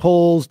at the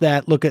polls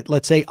that look at,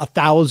 let's say,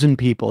 1,000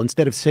 people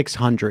instead of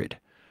 600,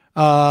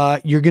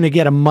 you're going to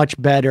get a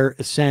much better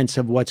sense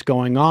of what's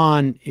going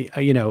on,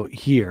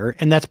 here.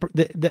 And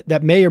that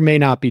may or may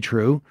not be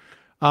true.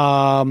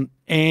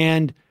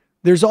 And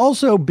there is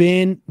also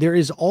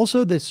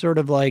this sort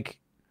of like,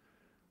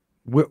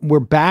 we're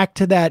back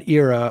to that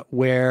era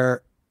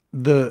where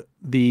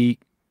the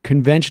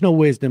conventional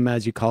wisdom,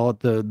 as you call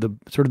it, the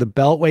sort of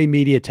the Beltway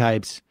media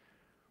types,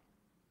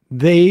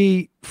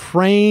 they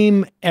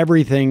frame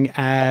everything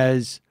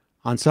as,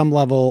 on some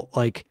level,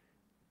 like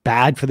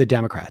bad for the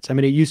Democrats. I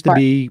mean, it used to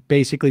be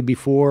basically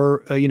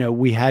before,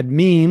 we had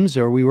memes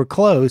or we were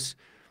close.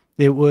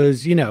 It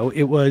was,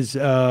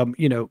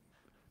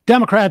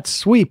 Democrats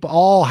sweep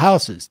all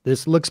houses.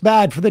 This looks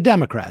bad for the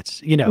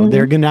Democrats.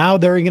 They're going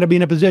to be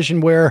in a position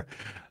where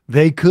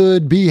they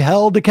could be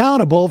held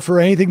accountable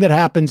for anything that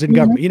happens in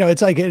government.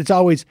 It's like, it's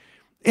always,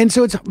 and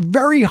so it's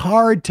very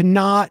hard to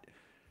not,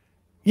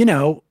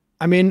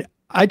 I mean,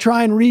 I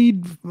try and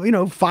read,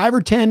 5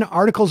 or 10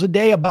 articles a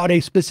day about a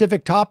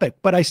specific topic,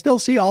 but I still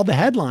see all the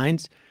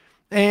headlines,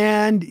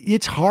 and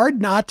it's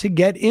hard not to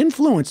get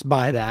influenced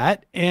by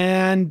that.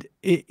 And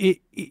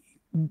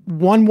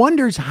one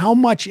wonders how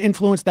much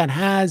influence that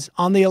has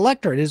on the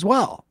electorate as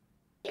well.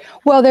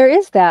 Well, there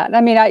is that. I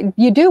mean,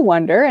 you do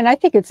wonder, and I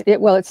think it's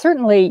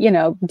certainly,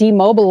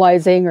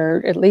 demobilizing,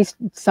 or at least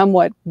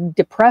somewhat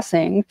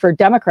depressing for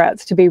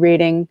Democrats to be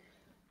reading,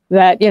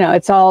 that,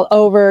 it's all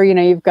over.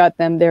 You've got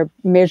them, they're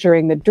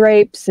measuring the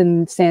drapes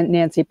in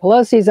Nancy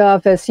Pelosi's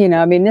office.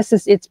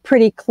 It's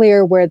pretty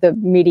clear where the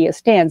media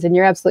stands. And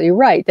you're absolutely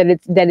right that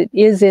it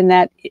is in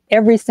that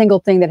every single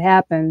thing that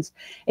happens,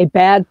 a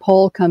bad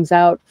poll comes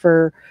out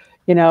for,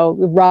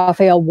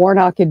 Raphael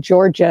Warnock in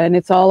Georgia, and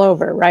it's all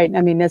over, right?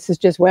 This is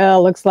just,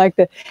 looks like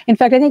in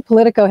fact, I think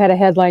Politico had a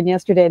headline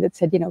yesterday that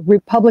said,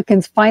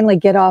 Republicans finally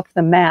get off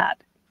the mat.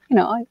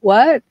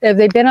 What? Have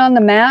they been on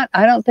the mat?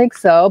 I don't think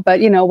so,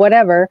 but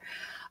whatever.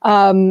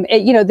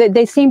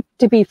 They seem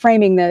to be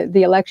framing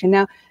the election.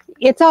 Now,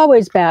 it's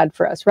always bad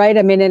for us, right?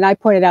 And I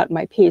pointed out in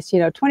my piece,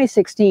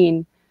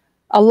 2016,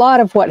 a lot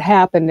of what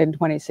happened in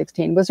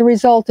 2016 was a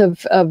result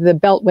of the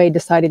Beltway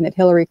deciding that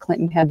Hillary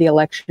Clinton had the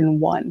election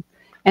won.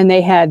 And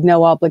they had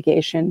no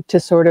obligation to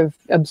sort of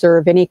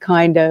observe any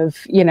kind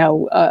of,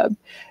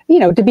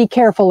 to be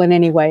careful in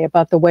any way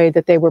about the way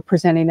that they were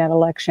presenting that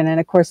election. And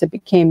of course, it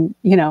became,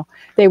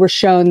 they were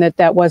shown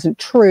that wasn't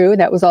true.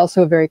 That was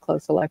also a very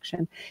close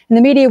election. And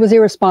the media was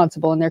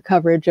irresponsible in their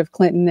coverage of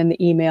Clinton and the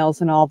emails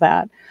and all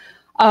that.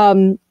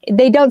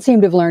 They don't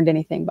seem to have learned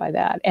anything by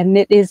that. And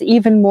it is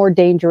even more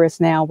dangerous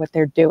now what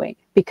they're doing,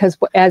 because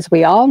as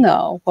we all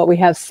know, what we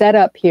have set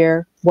up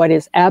here, what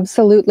is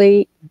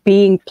absolutely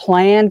being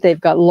planned,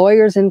 they've got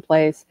lawyers in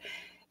place,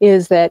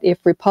 is that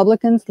if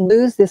Republicans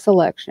lose this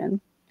election,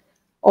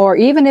 or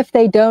even if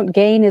they don't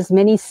gain as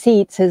many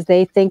seats as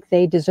they think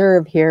they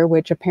deserve here,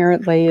 which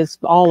apparently is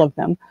all of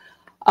them,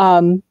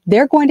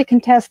 they're going to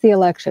contest the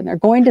election. They're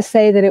going to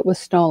say that it was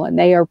stolen.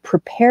 They are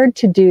prepared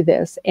to do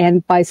this.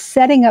 And by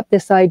setting up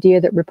this idea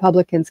that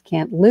Republicans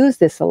can't lose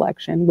this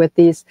election with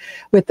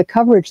the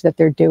coverage that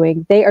they're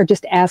doing, they are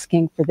just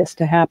asking for this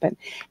to happen.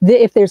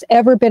 If there's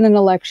ever been an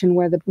election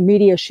where the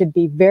media should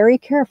be very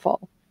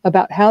careful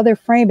about how they're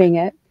framing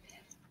it,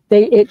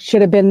 it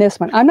should have been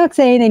this one. I'm not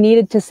saying they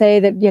needed to say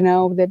that,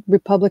 that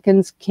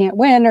Republicans can't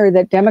win or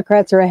that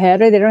Democrats are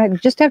ahead, or they don't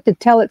just have to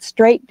tell it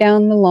straight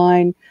down the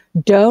line.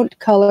 Don't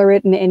color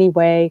it in any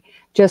way.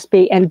 Just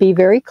be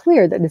very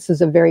clear that this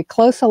is a very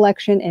close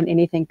election and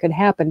anything could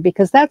happen,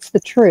 because that's the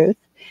truth.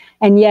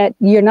 And yet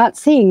you're not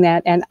seeing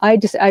that. And I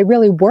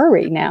really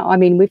worry now.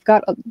 We've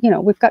got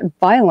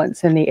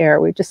violence in the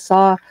air. We just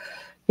saw,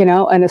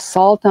 an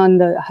assault on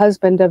the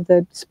husband of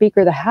the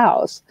Speaker of the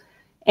House.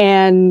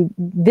 And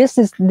this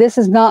is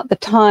not the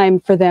time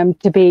for them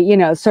to be,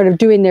 sort of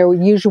doing their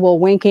usual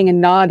winking and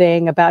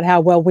nodding about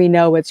how well we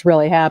know what's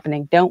really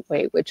happening, don't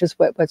we? Which is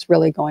what's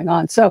really going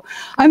on. So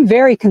I'm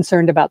very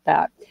concerned about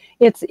that.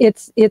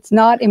 It's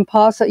not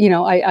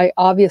impossible. I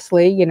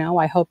obviously,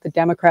 I hope the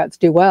Democrats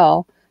do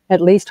well,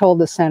 at least hold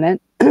the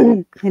Senate.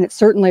 And it's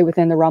certainly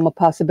within the realm of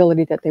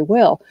possibility that they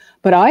will.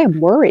 But I am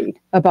worried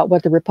about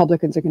what the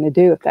Republicans are going to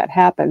do if that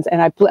happens.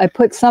 And I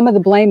put some of the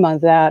blame on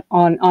that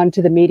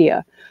onto the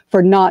media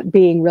for not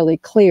being really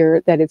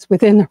clear that it's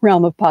within the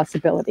realm of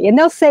possibility. And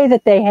they'll say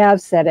that they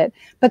have said it,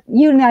 but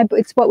you and I,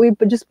 it's what we've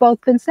just both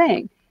been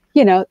saying.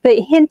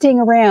 The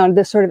hinting around,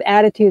 the sort of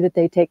attitude that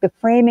they take, the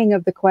framing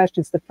of the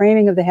questions, the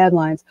framing of the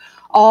headlines,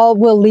 all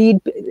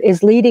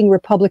is leading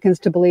Republicans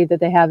to believe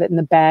that they have it in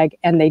the bag,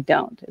 and they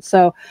don't.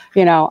 So,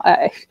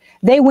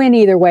 they win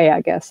either way,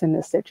 I guess, in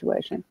this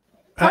situation.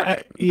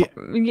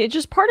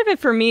 Just part of it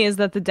for me is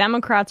that the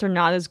Democrats are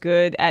not as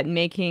good at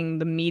making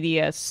the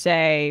media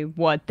say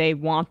what they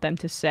want them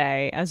to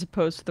say, as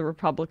opposed to the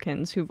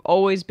Republicans, who've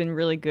always been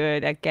really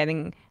good at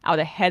getting out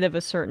ahead of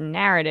a certain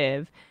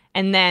narrative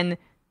and then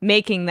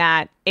making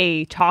that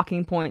a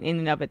talking point in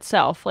and of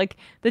itself. Like,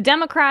 the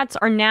Democrats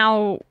are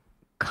now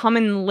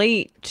coming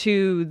late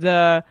to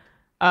the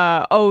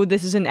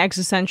this is an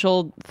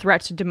existential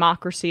threat to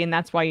democracy and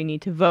that's why you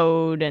need to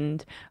vote,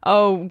 and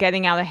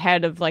getting out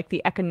ahead of like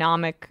the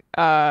economic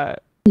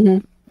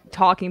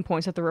talking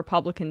points that the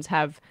Republicans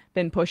have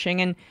been pushing.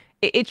 And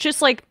it's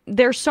just like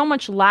they're so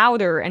much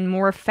louder and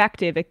more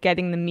effective at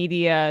getting the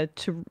media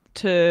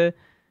to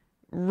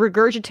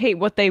regurgitate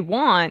what they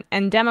want,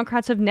 and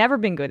Democrats have never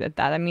been good at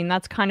that.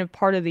 That's kind of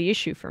part of the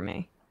issue for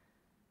me.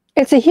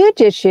 It's a huge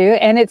issue,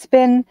 and it's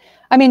been,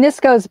 this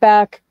goes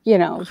back,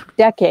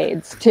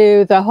 decades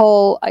to the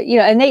whole,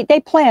 and they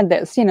planned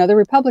this, the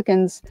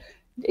Republicans,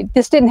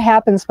 this didn't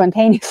happen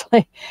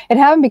spontaneously. It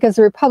happened because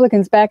the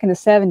Republicans back in the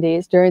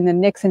 70s, during the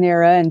Nixon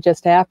era and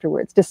just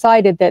afterwards,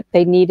 decided that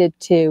they needed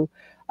to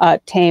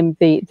tame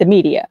the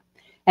media.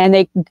 And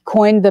they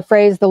coined the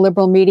phrase the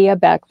liberal media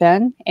back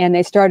then. And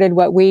they started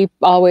what we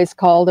always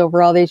called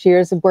over all these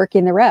years of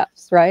working the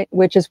refs, right?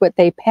 Which is what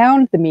they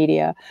pound the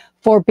media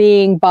for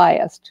being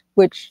biased,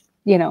 which,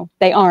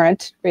 they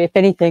aren't. If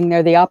anything,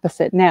 they're the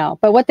opposite now.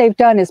 But what they've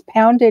done is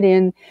pounded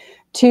in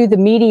to the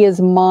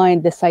media's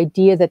mind this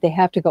idea that they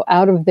have to go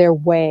out of their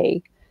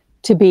way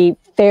to be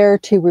fair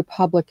to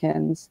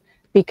Republicans,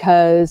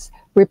 because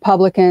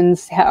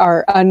Republicans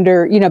are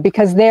under,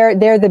 because they're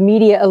the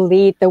media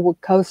elite, the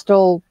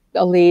coastal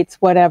elites,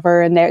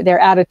 whatever, and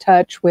they're out of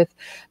touch with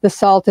the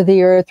salt of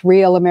the earth,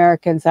 real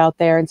Americans out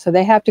there, and so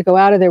they have to go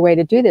out of their way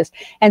to do this.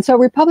 And so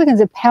Republicans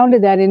have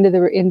pounded that into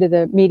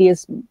the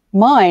media's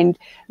mind,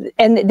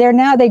 and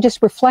they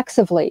just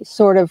reflexively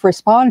sort of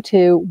respond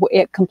to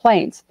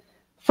complaints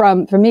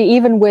for me,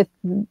 even with,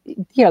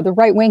 the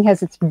right wing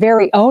has its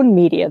very own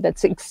media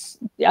that's,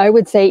 I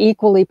would say,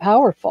 equally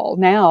powerful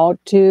now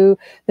to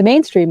the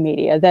mainstream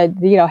media that,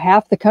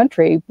 half the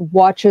country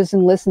watches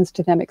and listens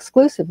to them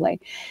exclusively.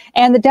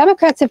 And the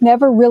Democrats have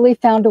never really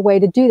found a way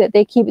to do that.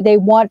 They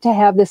want to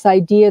have this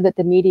idea that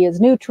the media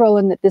is neutral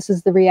and that this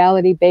is the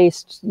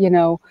reality-based,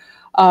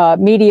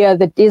 media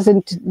that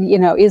isn't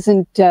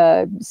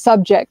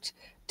subject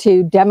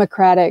to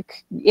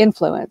Democratic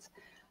influence.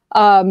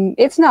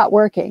 It's not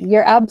working.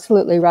 You're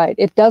absolutely right.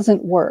 It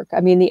doesn't work.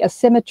 I mean, the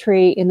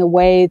asymmetry in the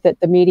way that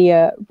the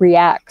media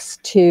reacts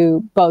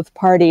to both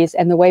parties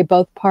and the way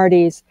both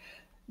parties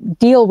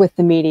deal with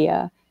the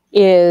media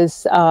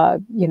is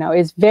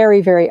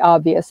very, very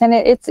obvious. And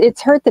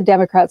it's hurt the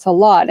Democrats a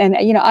lot. And,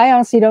 I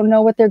honestly don't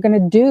know what they're going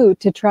to do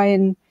to try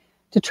and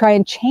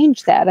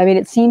change that. I mean,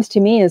 it seems to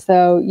me as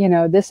though,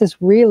 this is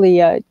really,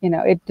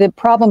 the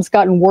problem's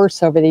gotten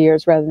worse over the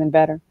years rather than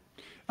better.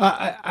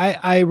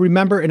 I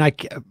remember, and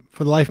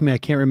for the life of me, I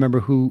can't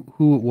remember who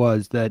it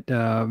was that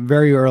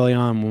very early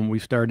on when we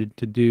started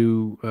to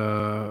do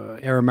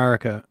Air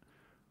America,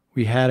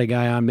 we had a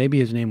guy on. Maybe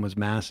his name was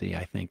Massey.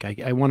 I think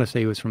I want to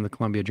say he was from the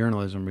Columbia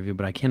Journalism Review,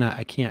 but I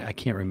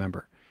can't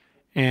remember.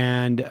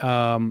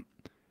 And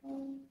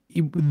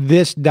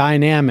this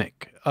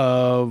dynamic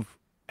of,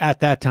 at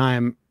that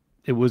time,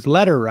 it was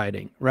letter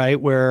writing, right,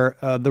 where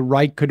the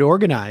right could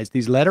organize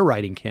these letter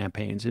writing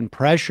campaigns and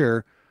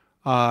pressure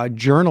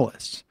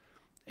journalists.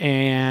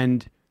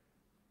 And,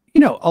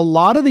 a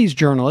lot of these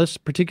journalists,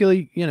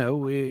 particularly,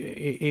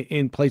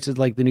 in places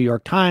like the New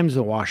York Times,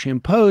 the Washington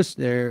Post,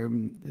 they're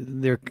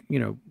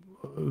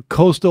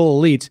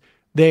coastal elites.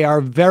 They are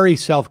very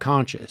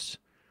self-conscious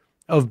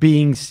of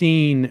being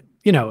seen,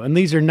 and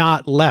these are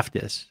not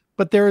leftists,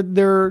 but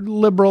they're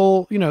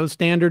liberal,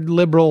 standard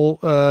liberal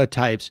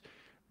types.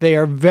 They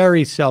are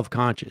very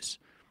self-conscious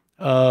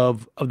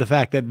of the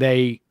fact that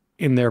they,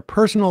 in their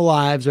personal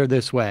lives, are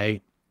this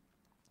way.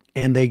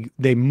 And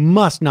they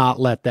must not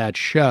let that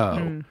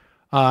show.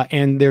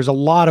 And there's a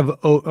lot of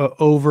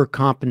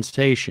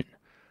overcompensation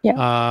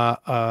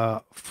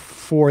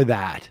for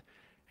that.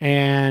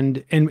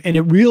 And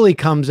it really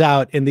comes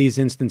out in these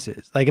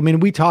instances. Like, I mean,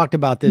 we talked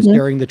about this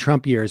during the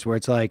Trump years where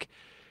it's like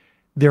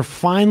they're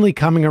finally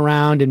coming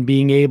around and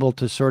being able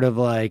to sort of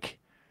like,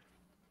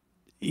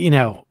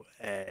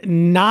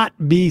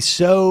 not be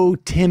so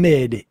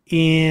timid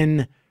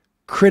in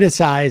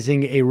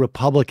criticizing a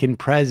Republican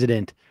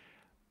president.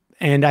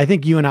 And I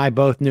think you and I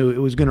both knew it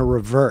was going to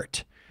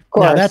revert.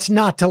 Now, that's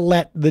not to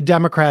let the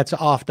Democrats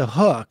off the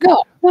hook,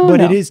 but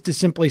it is to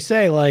simply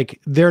say,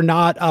 like, they're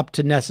not up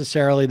to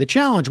necessarily the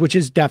challenge, which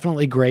is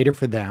definitely greater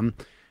for them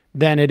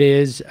than it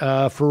is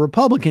for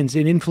Republicans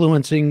in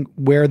influencing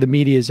where the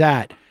media is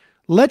at.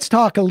 Let's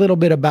talk a little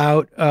bit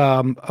about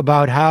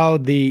how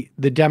the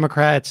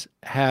Democrats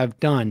have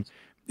done.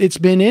 It's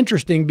been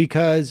interesting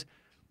because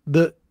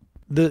the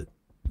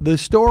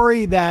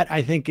story that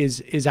I think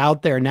is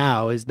out there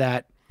now is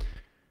that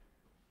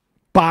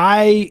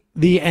by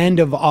the end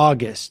of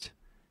August,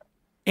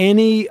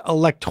 any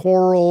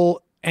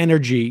electoral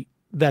energy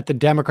that the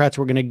Democrats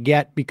were going to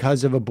get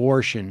because of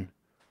abortion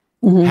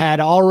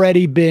had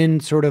already been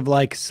sort of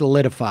like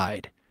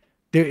solidified.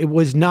 It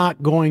was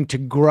not going to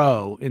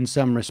grow in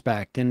some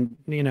respect. And,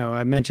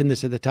 I mentioned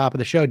this at the top of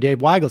the show. Dave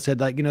Weigel said,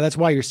 like, that's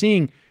why you're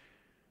seeing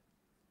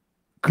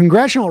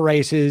congressional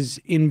races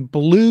in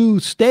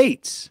blue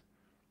states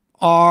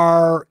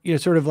are,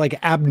 sort of like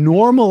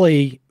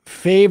abnormally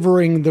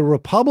favoring the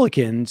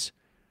Republicans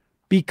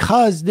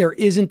because there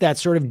isn't that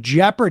sort of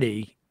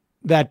jeopardy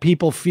that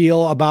people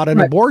feel about an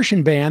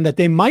abortion ban that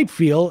they might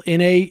feel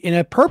in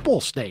a purple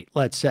state,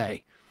 let's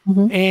say.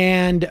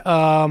 And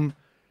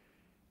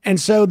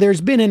so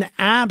there's been an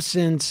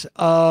absence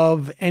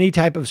of any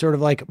type of sort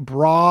of like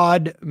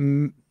broad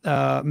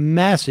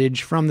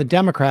message from the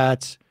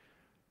Democrats,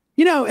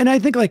 and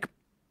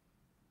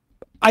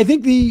I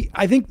think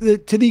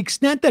to the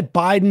extent that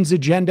Biden's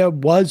agenda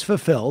was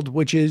fulfilled,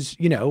 which is,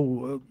 I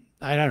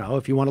don't know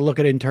if you want to look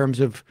at it in terms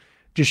of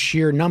just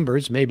sheer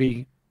numbers,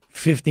 maybe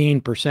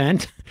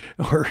 15%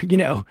 or,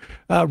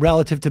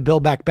 relative to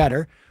Build Back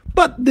Better.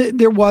 But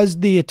there was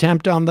the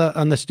attempt on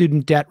the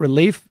student debt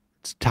relief.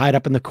 It's tied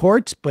up in the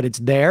courts, but it's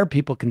there.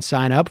 People can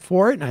sign up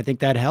for it. And I think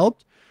that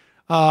helped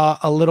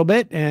a little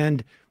bit.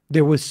 And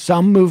there was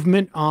some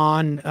movement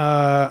on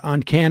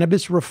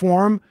cannabis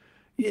reform.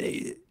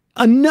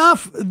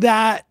 Enough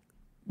that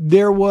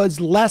there was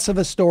less of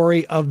a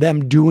story of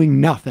them doing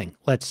nothing,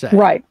 let's say.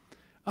 Right.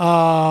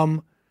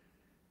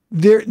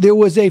 There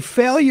was a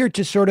failure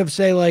to sort of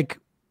say, like,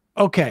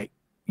 okay,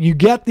 you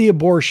get the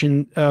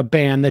abortion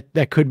ban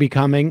that could be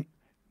coming.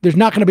 There's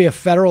not going to be a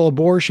federal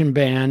abortion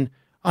ban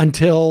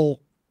until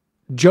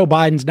Joe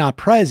Biden's not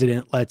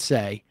president, let's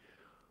say.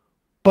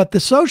 But the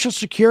Social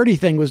Security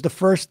thing was the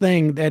first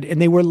thing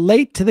and they were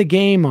late to the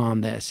game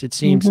on this, it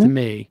seems to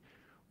me,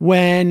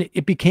 when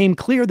it became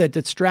clear that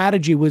the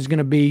strategy was going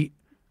to be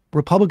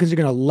Republicans are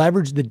going to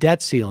leverage the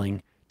debt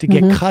ceiling to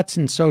get cuts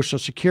in Social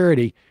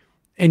Security.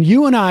 And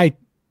you and I,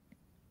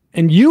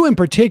 and you in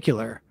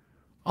particular,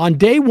 On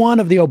day one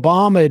of the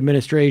Obama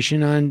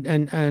administration,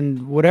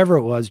 and whatever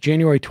it was,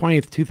 January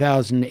 20th,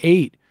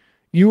 2008,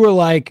 you were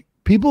like,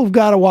 people have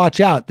got to watch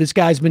out. This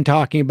guy's been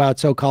talking about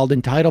so-called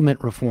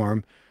entitlement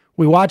reform.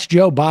 We watched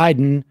Joe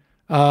Biden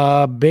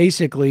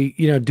basically,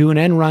 do an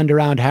end run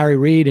around Harry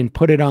Reid and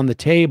put it on the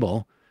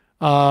table.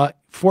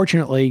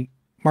 Fortunately,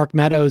 Mark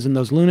Meadows and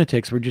those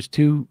lunatics were just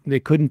they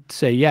couldn't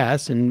say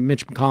yes, and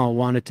Mitch McConnell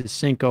wanted to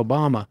sink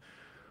Obama.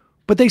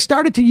 But they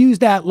started to use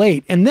that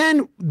late. And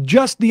then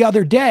just the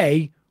other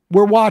day,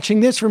 we're watching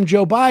this from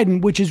Joe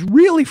Biden, which is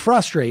really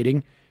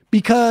frustrating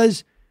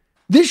because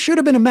this should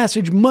have been a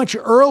message much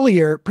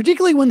earlier,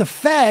 particularly when the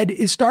Fed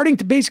is starting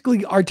to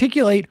basically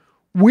articulate,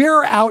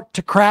 we're out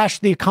to crash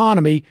the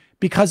economy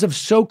because of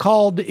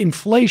so-called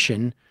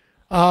inflation,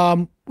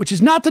 which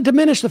is not to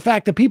diminish the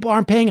fact that people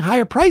aren't paying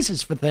higher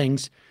prices for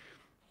things.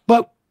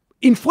 But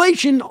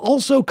inflation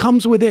also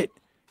comes with it,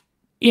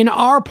 in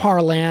our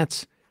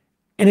parlance,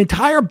 an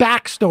entire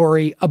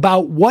backstory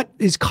about what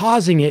is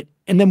causing it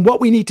and then what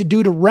we need to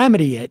do to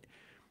remedy it.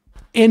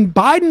 And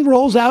Biden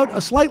rolls out a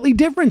slightly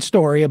different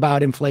story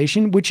about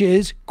inflation, which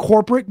is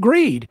corporate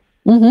greed.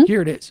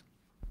 Here it is.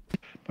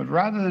 But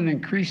rather than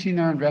increasing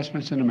their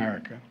investments in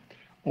America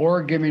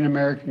or giving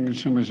American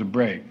consumers a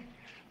break,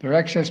 their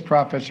excess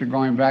profits are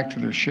going back to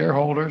their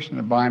shareholders and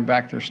they're buying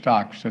back their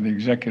stocks, so the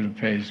executive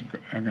pays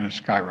are going to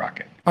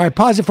skyrocket. All right,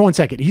 pause it for 1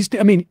 second.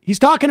 He's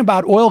talking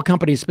about oil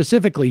companies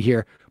specifically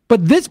here,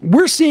 but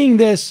we're seeing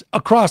this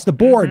across the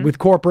board with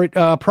corporate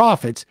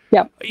profits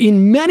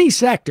in many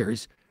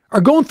sectors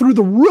are going through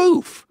the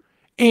roof.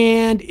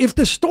 And if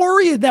the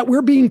story that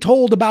we're being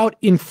told about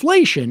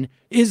inflation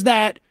is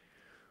that,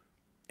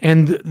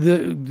 and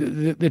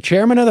the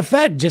chairman of the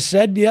Fed just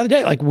said the other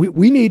day, like,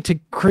 we need to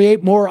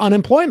create more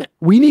unemployment.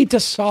 We need to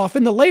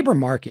soften the labor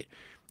market.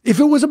 If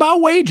it was about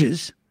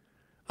wages,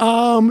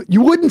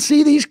 you wouldn't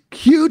see these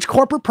huge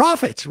corporate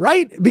profits,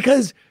 right?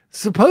 Because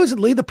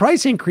supposedly the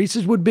price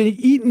increases would be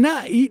eaten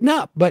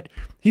up. But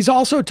he's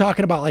also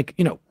talking about,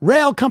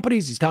 rail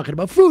companies. He's talking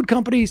about food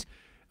companies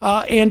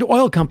and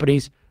oil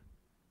companies.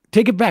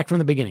 Take it back from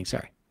the beginning.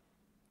 Sorry.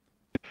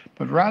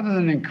 But rather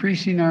than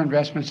increasing their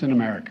investments in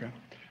America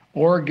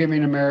or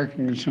giving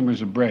American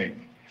consumers a break,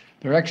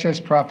 their excess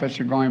profits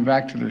are going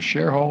back to their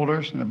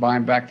shareholders and they're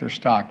buying back their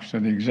stocks, so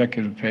the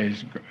executive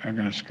pays are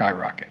going to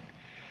skyrocket.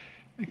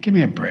 Give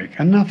me a break.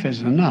 Enough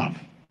is enough.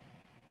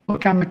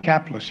 Look, I'm a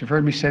capitalist. You've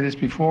heard me say this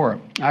before.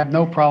 I have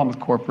no problem with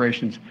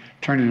corporations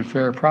turning a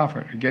fair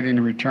profit or getting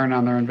a return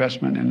on their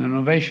investment in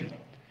innovation.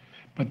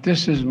 But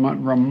this is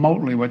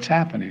remotely what's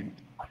happening.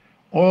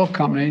 Oil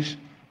companies,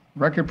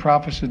 record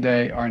profits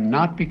today, are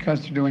not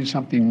because they're doing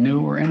something new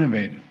or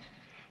innovative.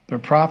 Their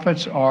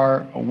profits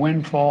are a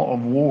windfall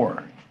of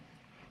war.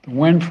 The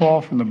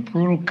windfall from the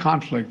brutal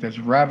conflict that's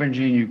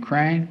ravaging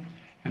Ukraine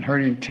and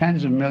hurting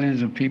tens of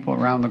millions of people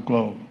around the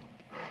globe.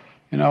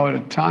 At a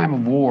time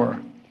of war,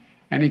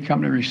 any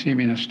company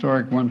receiving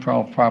historic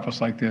windfall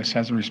profits like this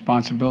has a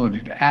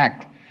responsibility to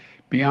act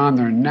beyond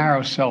their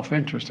narrow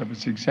self-interest of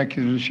its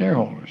executives and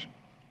shareholders.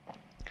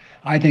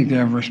 I think they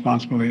have a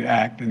responsibility to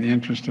act in the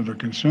interest of their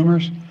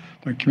consumers,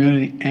 their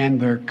community, and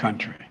their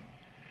country.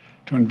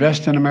 To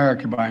invest in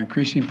America by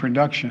increasing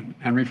production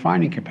and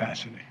refining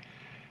capacity,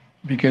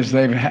 because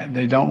they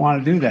don't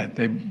want to do that.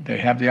 They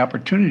have the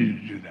opportunity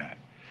to do that.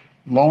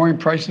 Lowering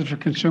prices for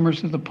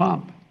consumers at the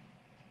pump.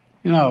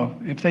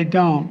 If they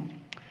don't,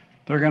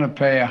 they're going to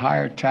pay a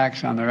higher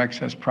tax on their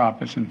excess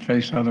profits and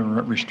face other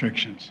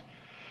restrictions.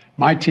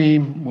 My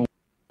team will.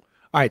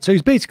 All right, so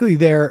he's basically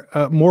there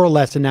more or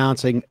less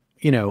announcing,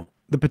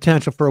 the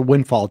potential for a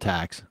windfall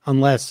tax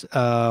unless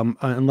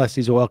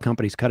these oil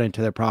companies cut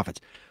into their profits.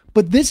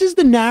 But this is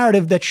the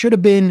narrative that should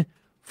have been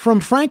from,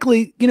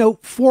 frankly,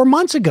 4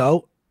 months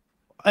ago.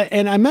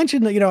 And I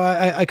mentioned that,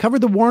 I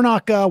covered the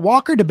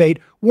Warnock-Walker debate.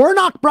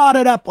 Warnock brought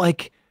it up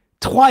like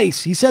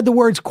twice. He said the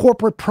words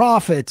corporate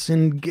profits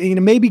and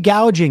maybe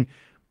gouging,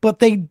 but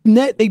they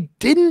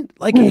didn't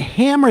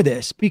hammer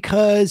this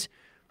because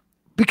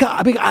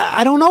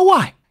I don't know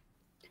why.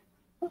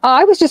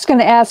 I was just going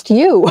to ask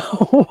you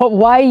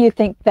why you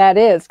think that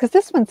is, because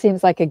this one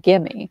seems like a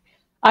gimme.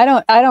 I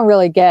don't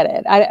really get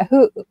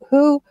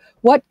it.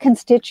 What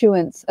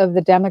constituents of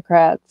the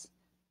Democrats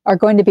are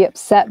going to be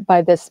upset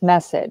by this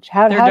message?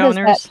 How does that,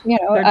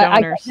 They're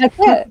donors. that's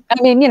it.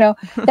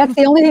 That's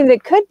the only thing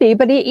that could be.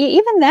 But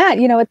even that,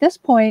 at this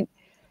point,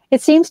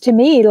 it seems to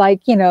me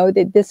like,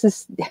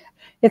 that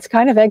it's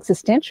kind of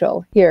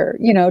existential here.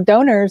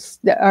 Donors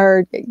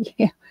are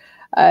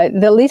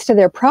the least of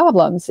their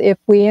problems if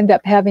we end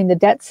up having the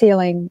debt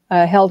ceiling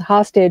held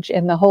hostage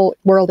and the whole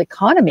world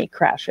economy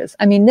crashes.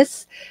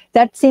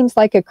 That seems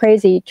like a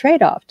crazy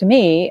trade-off to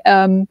me.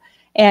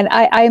 And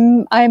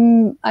I'm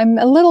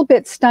a little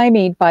bit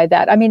stymied by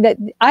that. I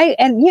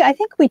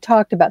think we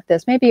talked about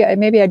this. Maybe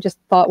I just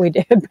thought we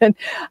did, but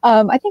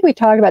I think we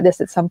talked about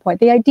this at some point.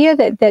 The idea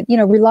that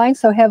relying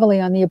so heavily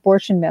on the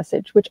abortion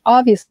message, which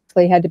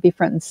obviously had to be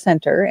front and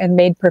center and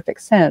made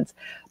perfect sense,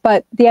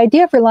 but the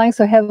idea of relying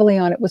so heavily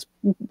on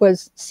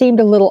it seemed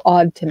a little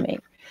odd to me,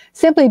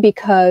 simply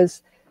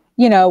because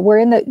we're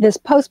in this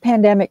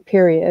post-pandemic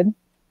period,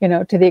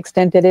 to the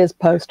extent it is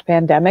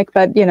post-pandemic,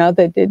 but,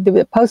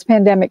 the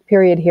post-pandemic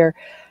period here,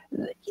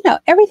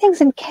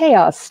 everything's in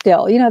chaos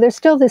still. There's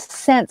still this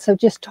sense of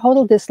just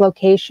total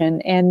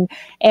dislocation and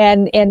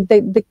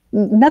the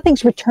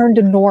nothing's returned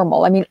to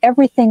normal. I mean,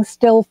 everything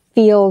still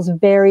feels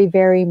very,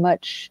 very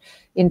much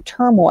in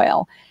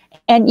turmoil.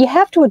 And you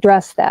have to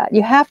address that.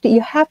 You have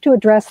to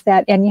address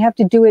that, and you have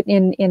to do it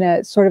in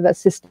a sort of a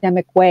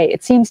systemic way.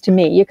 It seems to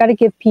me you've got to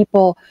give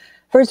people,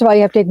 first of all,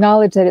 you have to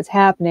acknowledge that it's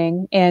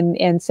happening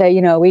and say,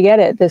 we get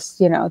it.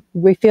 This,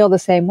 we feel the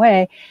same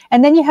way.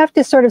 And then you have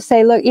to sort of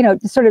say, look,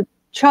 sort of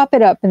chop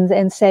it up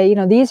and say,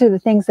 these are the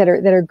things that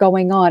are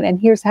going on, and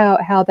here's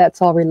how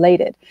that's all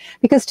related.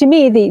 Because to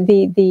me,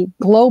 the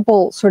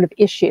global sort of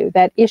issue,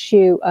 that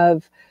issue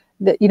of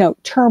the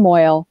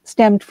turmoil,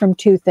 stemmed from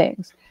two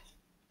things: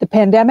 the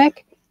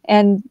pandemic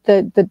and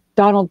the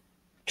Donald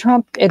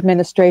Trump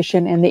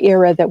administration and the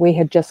era that we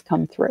had just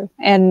come through,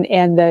 and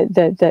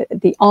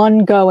the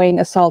ongoing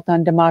assault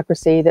on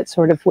democracy that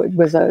sort of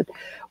was a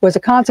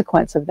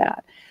consequence of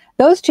that.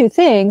 Those two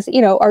things,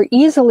 are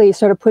easily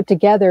sort of put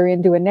together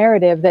into a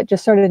narrative that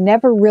just sort of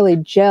never really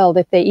gelled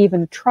if they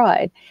even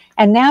tried.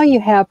 And now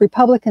you have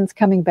Republicans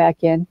coming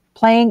back in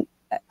playing.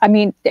 I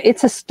mean,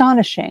 it's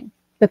astonishing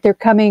that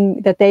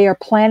they are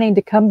planning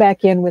to come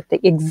back in with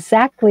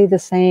exactly the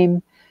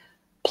same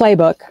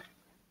playbook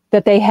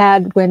that they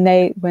had when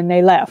they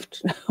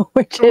left,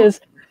 which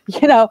is,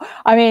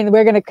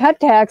 we're going to cut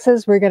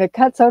taxes, we're going to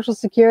cut Social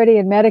Security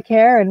and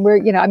Medicare,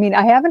 and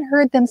I haven't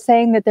heard them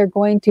saying that they're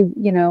going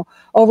to,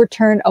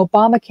 overturn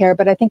Obamacare,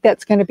 but I think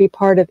that's going to be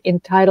part of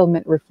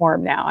entitlement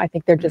reform now. I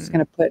think they're just going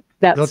to put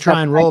that. They'll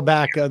try and roll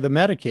back the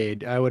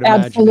Medicaid, I would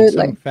imagine,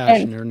 absolutely, in some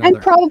fashion or another. And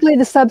probably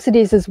the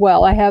subsidies as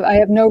well. I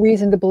have no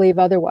reason to believe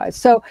otherwise.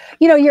 So,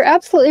 you're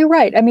absolutely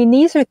right. I mean,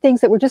 these are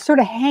things that were just sort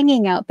of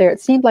hanging out there. It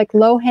seemed like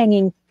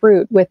low-hanging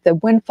fruit with the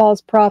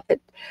windfalls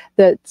profit,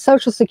 the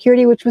Social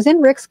Security, which was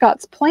in Rick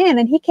Scott's plan,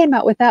 and he came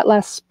out with that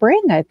last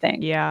spring, I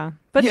think. Yeah.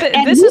 But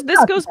this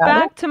goes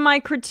back to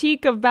my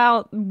critique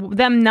about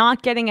them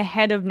not getting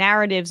ahead of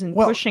narratives and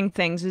pushing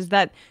things, is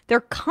that they're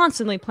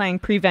constantly playing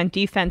prevent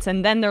defense,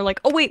 and then they're like,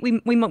 oh wait,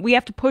 we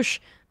have to push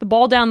the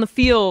ball down the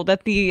field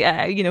at the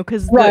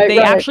because they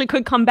actually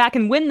could come back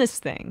and win this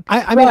thing.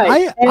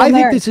 I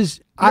think this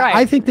is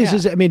I think this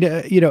is, I mean,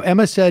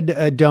 Emma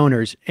said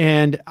donors,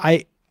 and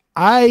I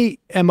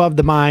am of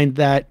the mind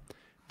that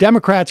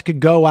Democrats could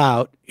go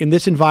out in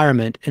this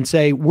environment and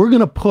say, we're going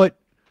to put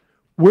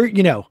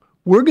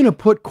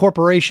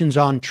corporations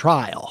on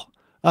trial,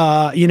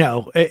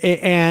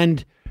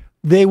 and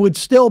they would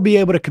still be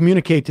able to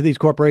communicate to these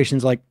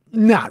corporations like,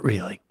 not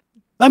really.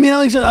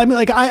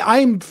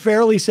 I'm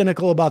fairly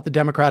cynical about the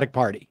Democratic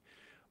Party,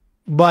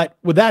 but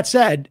with that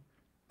said,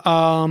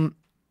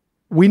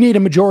 we need a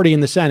majority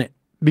in the Senate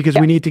because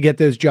we need to get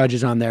those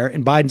judges on there,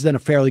 and Biden's done a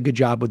fairly good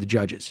job with the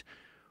judges.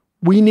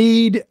 We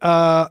need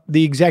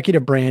the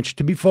executive branch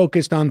to be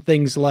focused on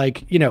things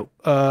like,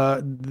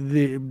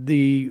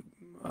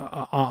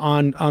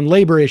 on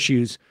labor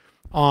issues,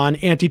 on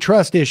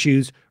antitrust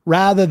issues,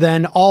 rather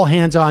than all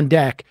hands on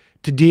deck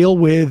to deal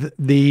with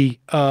the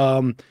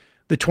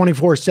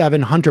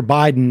 24/7 Hunter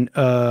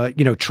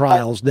Biden,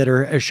 trials that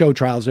are show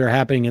trials that are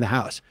happening in the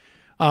House.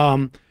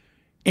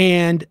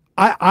 And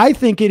I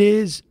think it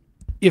is,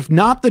 if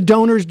not the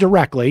donors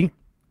directly,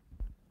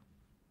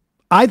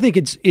 I think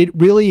it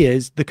really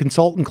is the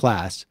consultant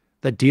class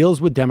that deals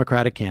with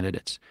Democratic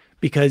candidates,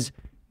 because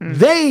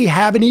they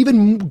have an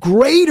even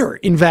greater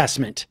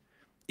investment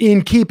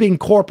in keeping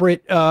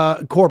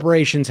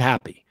corporations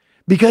happy,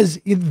 because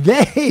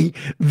they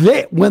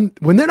when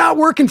they're not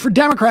working for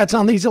Democrats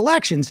on these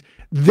elections,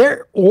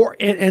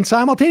 and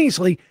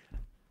simultaneously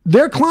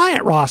their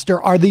client roster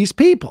are these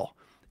people.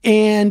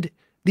 And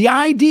the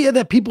idea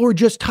that people were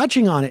just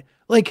touching on it,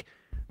 like,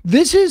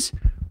 this is,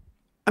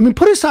 I mean,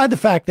 put aside the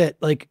fact that,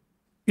 like,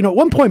 at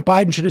one point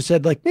Biden should have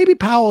said, like, maybe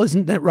Powell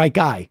isn't that right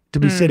guy to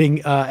be sitting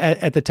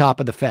at the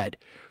top of the Fed.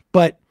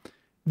 But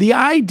the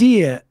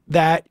idea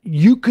that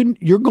you're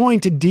going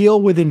to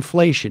deal with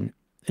inflation,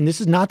 and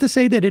this is not to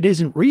say that it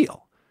isn't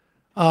real,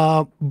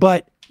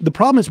 but the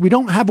problem is we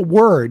don't have a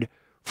word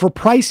for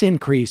price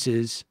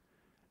increases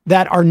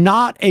that are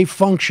not a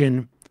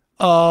function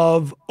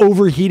of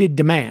overheated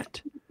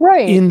demand.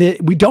 Right.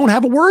 We don't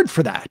have a word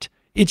for that.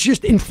 It's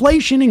just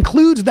inflation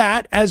includes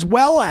that, as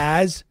well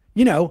as,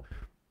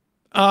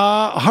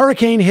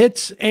 hurricane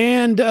hits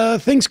and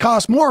things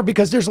cost more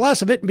because there's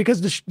less of it,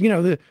 because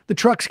the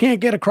trucks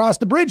can't get across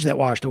the bridge that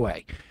washed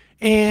away,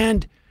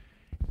 and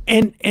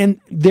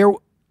there,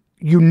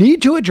 you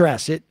need to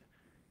address it.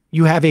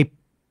 You have a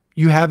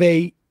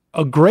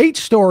great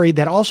story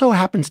that also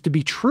happens to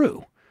be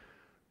true.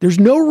 There's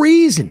no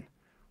reason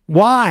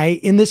why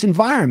in this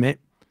environment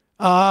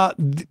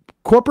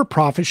corporate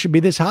profits should be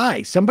this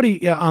high.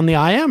 Somebody on the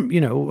IM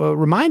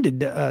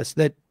reminded us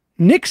that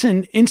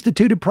Nixon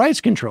instituted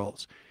price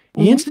controls.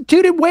 He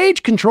instituted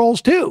wage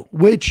controls too,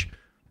 which,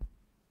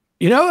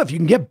 if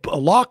you can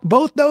lock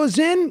both those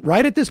in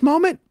right at this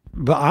moment,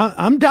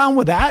 I'm down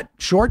with that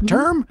short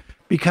term,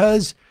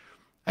 because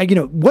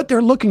what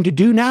they're looking to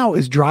do now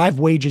is drive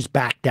wages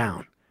back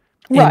down.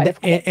 Right.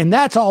 And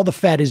that's all the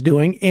Fed is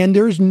doing. And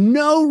there's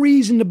no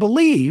reason to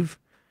believe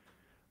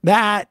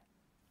that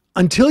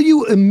until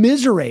you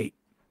immiserate,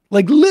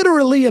 like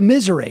literally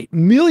immiserate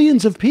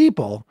millions of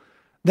people,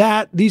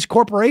 that these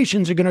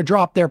corporations are going to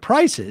drop their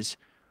prices.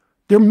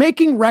 They're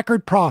making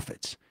record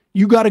profits.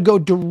 You got to go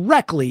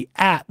directly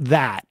at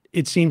that,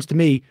 it seems to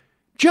me,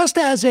 just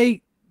as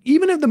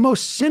even of the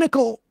most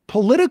cynical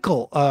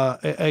political,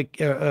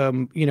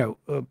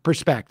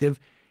 perspective.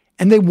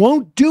 And they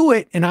won't do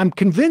it. And I'm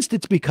convinced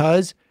it's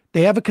because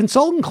they have a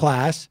consultant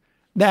class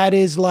that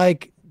is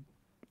like,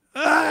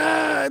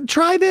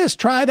 try this,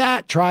 try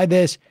that, try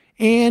this.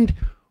 And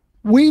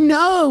we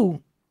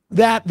know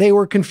that they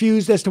were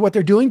confused as to what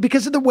they're doing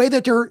because of the way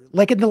that they're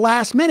like in the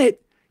last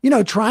minute,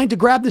 trying to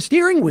grab the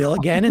steering wheel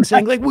again and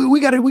saying like, we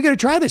got to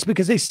try this,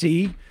 because they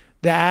see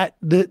that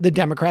the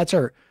Democrats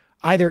are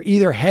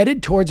either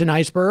headed towards an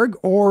iceberg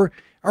or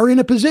are in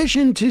a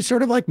position to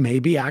sort of like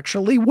maybe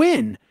actually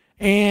win.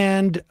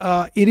 And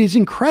it is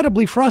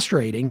incredibly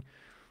frustrating.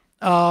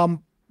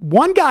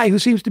 One guy who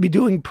seems to be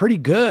doing pretty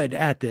good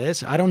at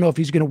this, I don't know if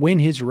he's going to win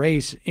his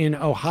race in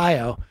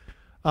Ohio,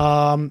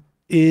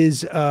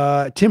 is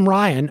Tim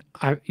Ryan.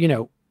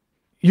 You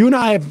and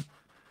I have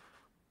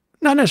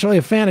not necessarily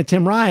a fan of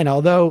Tim Ryan,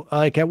 although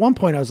like at one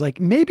point I was like,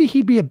 maybe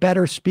he'd be a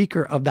better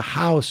Speaker of the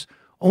House,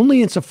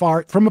 only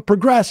insofar from a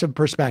progressive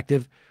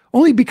perspective,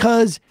 only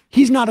because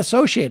he's not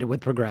associated with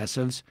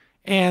progressives.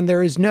 And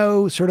there is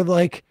no sort of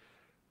like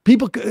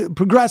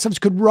progressives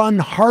could run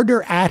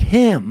harder at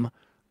him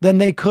than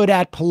they could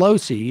at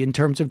Pelosi in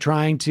terms of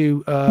trying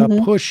to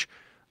push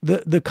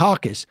the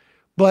caucus.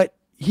 But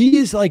he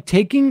is like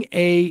taking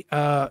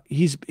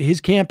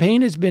his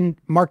campaign has been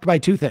marked by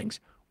two things.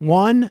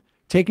 One,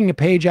 taking a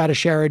page out of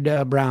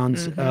Sherrod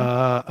Brown's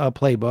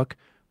playbook,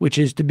 which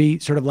is to be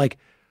sort of like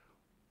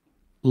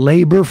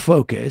labor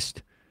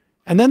focused.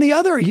 And then the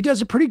other, he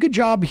does a pretty good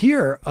job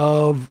here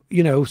of,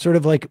 sort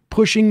of like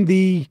pushing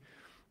the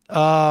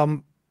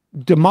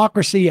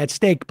democracy at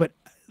stake. But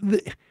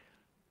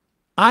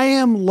I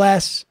am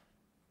less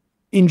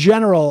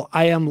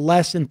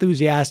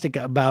enthusiastic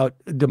about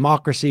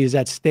democracy is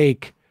at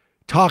stake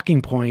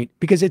talking point,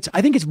 because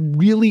I think it's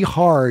really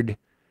hard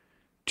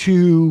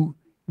to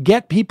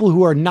get people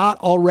who are not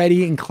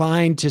already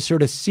inclined to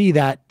sort of see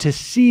that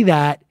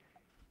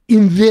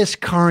in this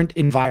current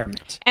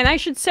environment. And I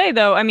should say,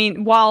 though, I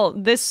mean, while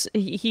when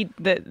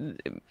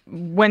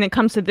it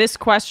comes to this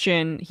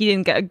question, he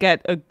didn't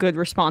get a good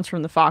response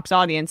from the Fox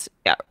audience.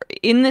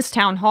 In this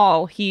town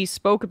hall, he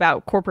spoke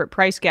about corporate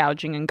price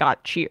gouging and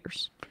got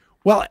cheers.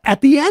 Well,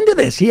 at the end of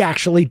this, he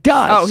actually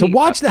does. So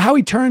watch how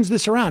he turns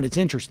this around. It's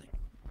interesting.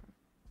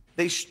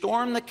 They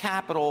stormed the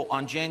Capitol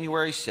on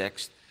January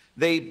 6th.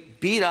 They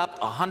beat up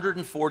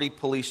 140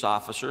 police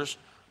officers,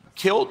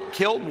 killed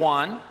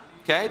one.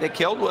 Okay, they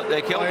killed one. All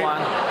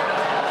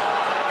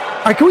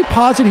right, can we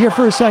pause it here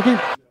for a second?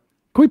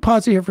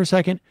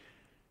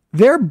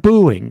 They're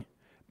booing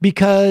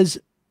because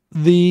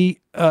the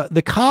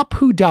cop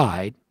who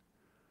died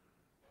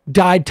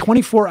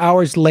 24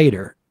 hours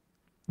later.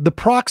 The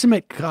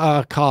proximate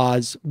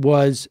cause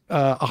was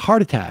a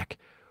heart attack,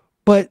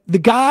 but the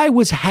guy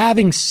was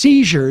having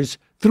seizures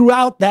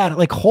throughout that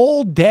like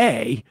whole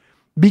day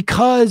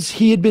because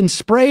he had been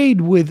sprayed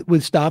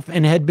with stuff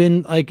and had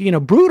been like,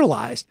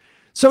 brutalized.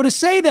 So to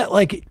say that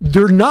like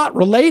they're not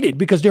related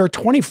because they're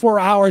 24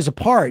 hours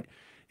apart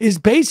is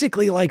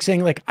basically like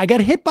saying like I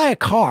got hit by a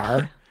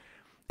car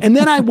and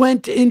then I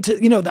went into,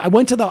 I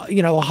went to the,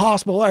 the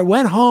hospital, I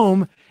went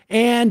home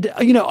and,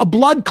 a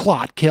blood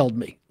clot killed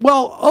me.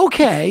 Well,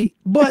 okay,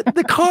 but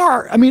the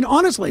car, I mean,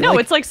 honestly. No,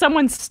 it's like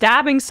someone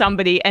stabbing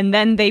somebody and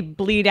then they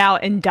bleed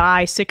out and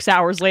die 6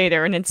 hours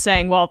later. And it's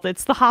saying, well,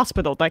 it's the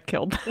hospital that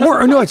killed them.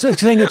 Or no, it's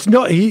saying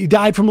he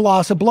died from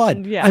loss of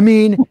blood. Yeah. I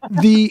mean,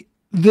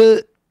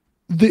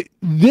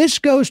 this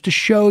goes to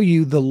show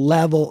you the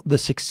level, the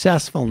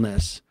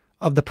successfulness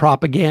of the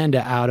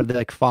propaganda out of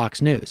like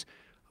Fox News.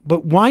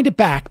 But wind it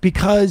back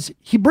because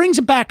he brings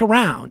it back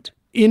around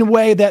in a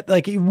way that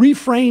like he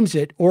reframes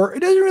it, or it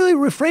doesn't really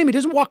reframe it,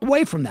 doesn't walk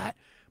away from that,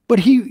 but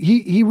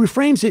he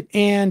reframes it.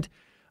 And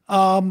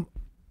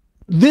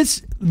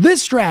this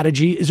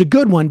strategy is a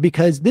good one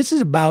because this is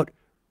about,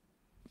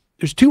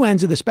 there's two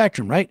ends of the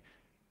spectrum, right?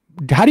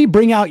 How do you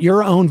bring out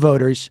your own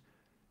voters?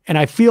 And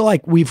I feel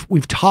like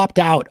we've topped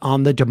out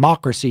on the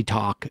democracy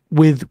talk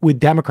with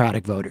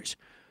Democratic voters,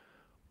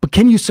 but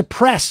can you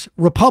suppress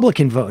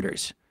Republican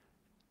voters?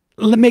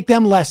 Make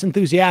them less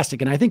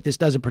enthusiastic. And I think this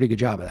does a pretty good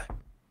job of that.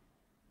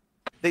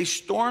 They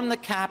stormed the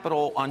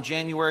Capitol on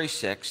January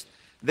 6th.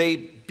 They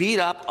beat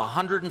up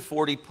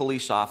 140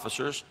 police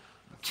officers,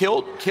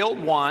 killed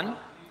one.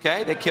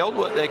 Okay, they killed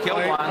one.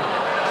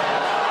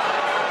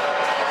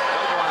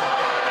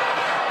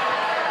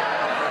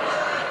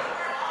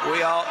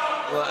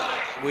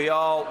 we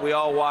all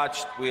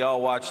watched the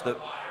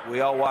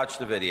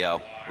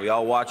video. We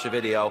all watched the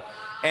video,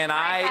 and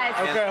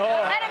Okay, hold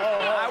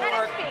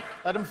on.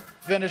 Let him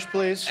finish,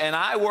 please. And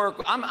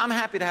I'm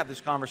happy to have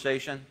this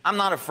conversation. I'm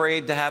not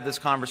afraid to have this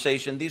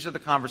conversation. These are the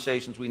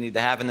conversations we need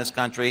to have in this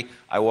country.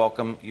 I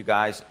welcome you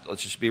guys.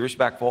 Let's just be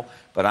respectful,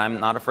 but I'm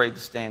not afraid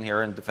to stand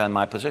here and defend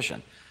my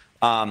position.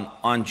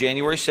 On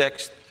January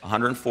 6th,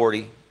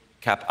 140,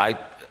 I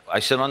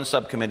sit on the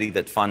subcommittee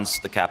that funds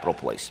the Capitol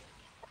Police.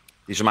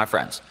 These are my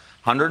friends.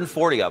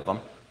 140 of them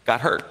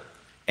got hurt.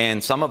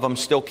 And some of them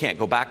still can't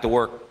go back to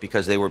work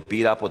because they were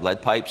beat up with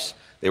lead pipes.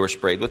 They were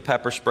sprayed with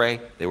pepper spray.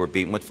 They were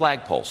beaten with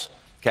flagpoles.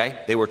 Okay?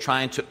 They were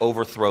trying to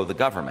overthrow the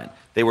government.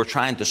 They were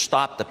trying to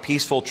stop the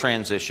peaceful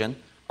transition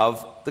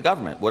of the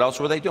government. What else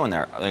were they doing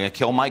there? They're going to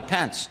kill Mike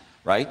Pence,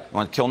 right? They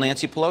want to kill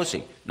Nancy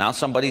Pelosi. Now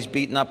somebody's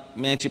beating up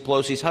Nancy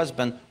Pelosi's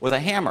husband with a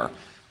hammer.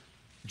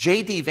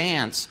 J.D.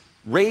 Vance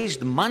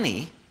raised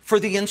money for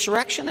the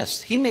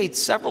insurrectionists. He made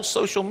several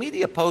social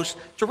media posts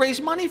to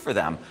raise money for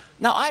them.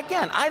 Now,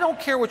 again, I don't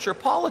care what your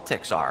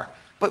politics are,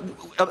 but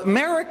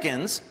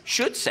Americans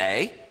should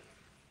say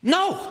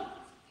no.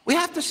 We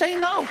have to say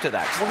no to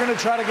that. We're going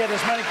to try to get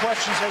as many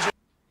questions as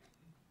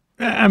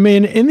I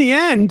mean, in the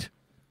end,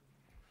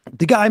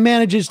 the guy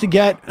manages to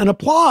get an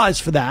applause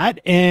for that.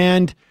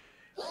 And,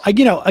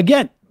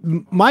 again,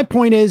 my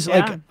point is,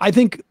 I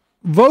think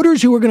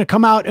voters who are going to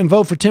come out and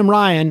vote for Tim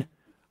Ryan,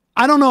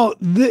 I don't know,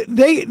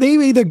 they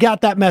either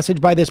got that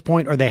message by this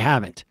point or they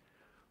haven't.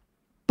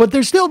 But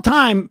there's still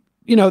time.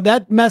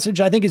 That message,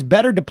 I think, is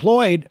better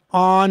deployed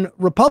on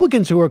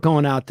Republicans who are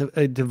going out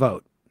to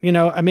vote.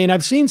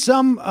 I've seen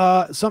some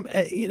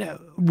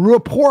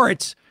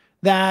reports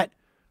that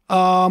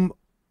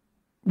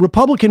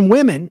Republican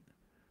women,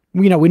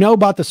 we know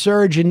about the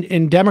surge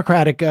in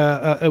Democratic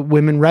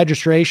women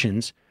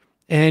registrations.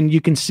 And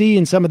you can see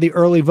in some of the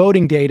early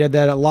voting data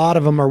that a lot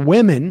of them are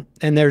women,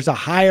 and there's a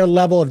higher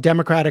level of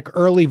Democratic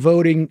early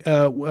voting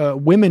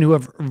women who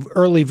have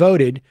early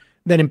voted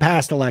than in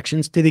past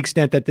elections, to the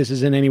extent that this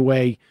is in any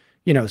way,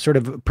 sort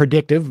of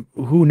predictive,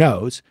 who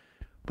knows.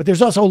 But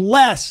there's also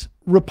less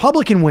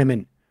Republican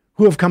women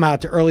who have come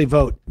out to early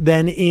vote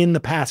than in the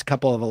past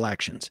couple of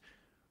elections.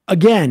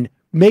 Again,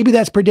 maybe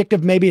that's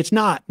predictive, maybe it's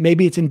not.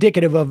 Maybe it's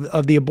indicative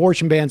of the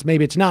abortion bans,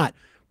 maybe it's not.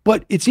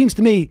 But it seems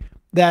to me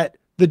that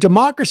the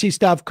democracy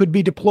stuff could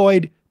be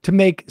deployed to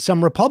make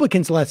some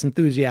Republicans less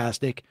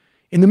enthusiastic.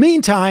 In the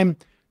meantime,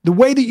 the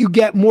way that you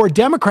get more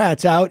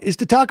Democrats out is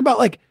to talk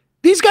about,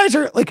 these guys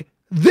are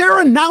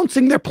they're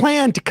announcing their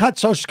plan to cut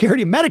Social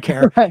Security and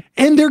Medicare, right.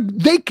 And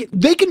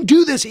they can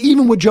do this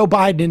even with Joe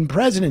Biden in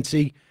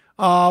presidency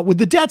with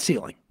the debt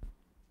ceiling.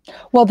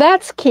 Well,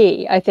 that's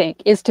key, I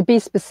think, is to be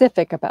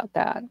specific about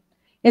that.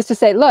 Is to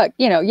say, look,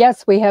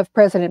 yes, we have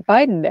President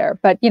Biden there,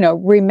 but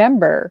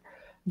remember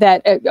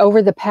that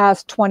over the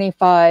past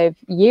 25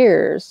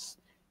 years,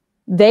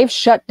 they've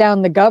shut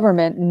down the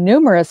government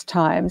numerous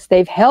times.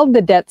 They've held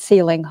the debt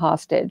ceiling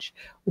hostage.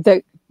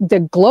 The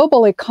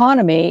global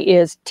economy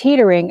is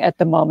teetering at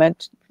the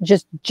moment,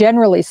 just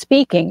generally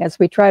speaking, as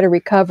we try to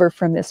recover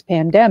from this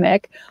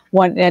pandemic.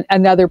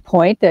 Another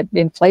point that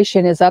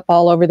inflation is up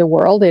all over the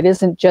world. It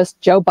isn't just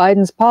Joe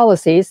Biden's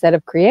policies that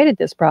have created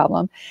this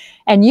problem.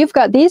 And you've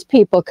got these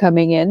people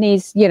coming in,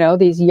 these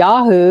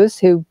yahoos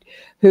who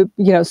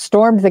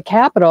stormed the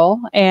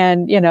Capitol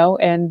and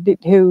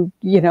who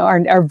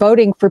are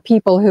voting for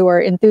people who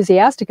are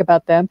enthusiastic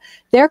about them.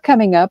 They're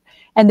coming up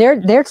and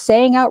they're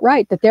saying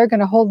outright that they're going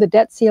to hold the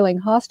debt ceiling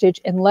hostage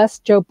unless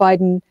Joe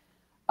Biden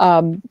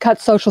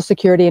cuts Social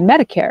Security and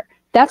Medicare.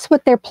 That's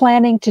what they're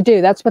planning to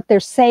do. That's what they're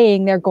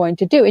saying they're going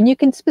to do. And you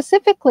can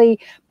specifically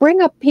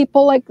bring up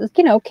people like,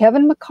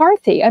 Kevin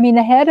McCarthy. I mean,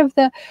 the head of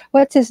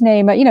what's his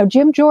name?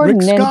 Jim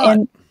Jordan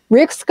and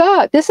Rick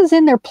Scott. This is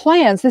in their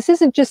plans. This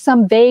isn't just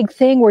some vague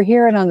thing we're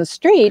hearing on the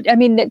street. I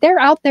mean, they're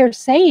out there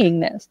saying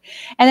this,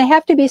 and they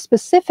have to be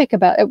specific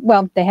about it.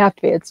 Well, they have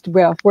to be.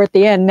 We're at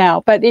the end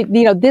now, but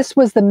this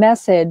was the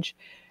message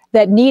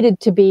that needed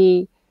to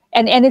be.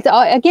 And it's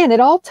again, it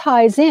all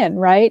ties in,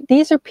 right?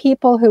 These are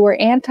people who are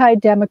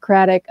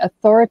anti-democratic,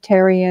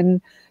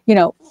 authoritarian,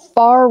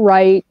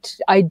 far-right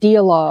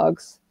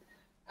ideologues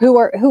who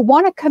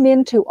want to come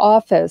into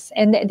office,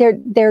 and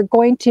they're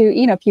going to,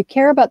 if you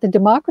care about the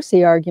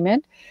democracy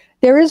argument,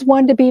 there is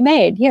one to be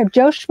made.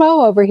 Joe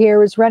Schmo over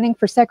here is running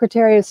for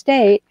Secretary of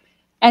State,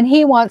 and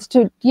he wants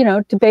to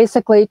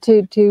basically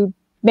to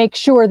make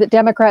sure that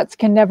Democrats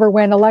can never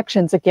win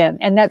elections again,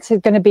 and that's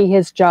going to be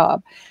his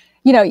job.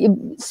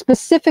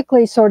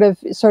 Specifically sort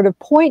of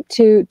point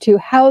to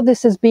how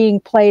this is being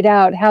played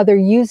out, how they're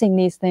using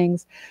these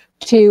things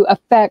to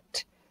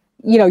affect,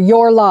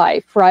 your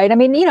life, right? I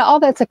mean, all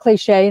that's a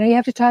cliche. You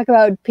have to talk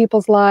about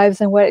people's lives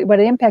and what it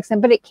impacts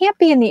them, but it can't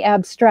be in the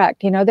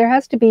abstract. There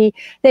has to be,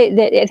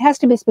 it has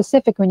to be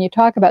specific when you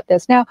talk about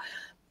this. Now,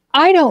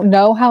 I don't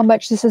know how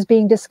much this is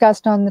being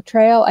discussed on the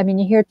trail. I mean,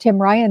 you hear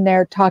Tim Ryan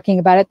there talking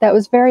about it. That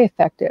was very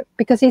effective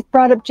because he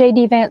brought up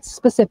J.D. Vance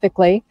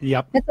specifically.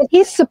 Yep.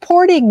 He's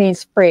supporting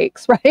these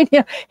freaks,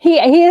 right?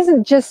 He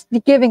isn't just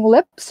giving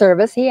lip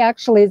service. He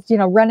actually is,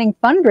 running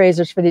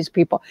fundraisers for these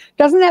people.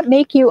 Doesn't that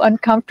make you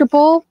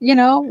uncomfortable,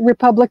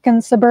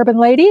 Republican suburban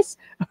ladies?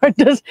 Or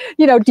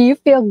do you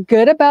feel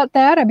good about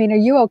that? I mean, are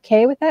you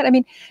okay with that? I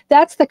mean,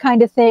 that's the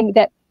kind of thing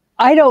that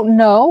I don't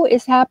know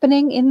is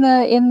happening in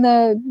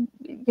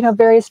the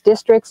various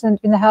districts and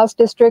in the House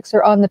districts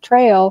or on the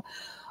trail,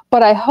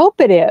 but I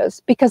hope it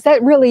is, because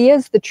that really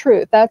is the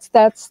truth. That's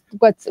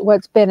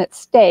what's been at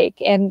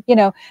stake. And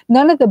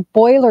none of the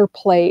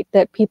boilerplate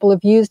that people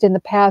have used in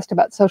the past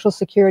about Social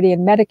Security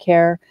and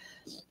Medicare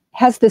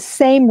has the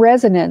same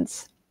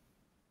resonance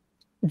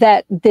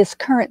that this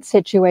current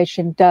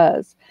situation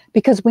does,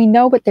 because we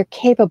know what they're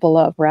capable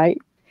of, right?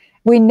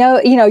 We know,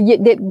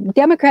 the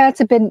Democrats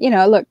have been,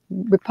 look,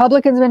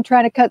 Republicans have been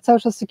trying to cut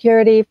Social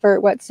Security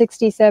for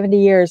 60,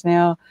 70 years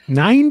now.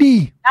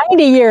 90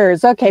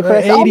 years. Okay. For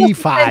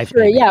 85.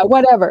 Yeah,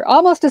 whatever.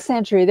 Almost a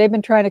century. They've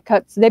been trying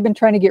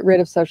to get rid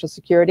of Social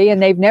Security,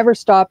 and they've never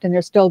stopped, and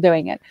they're still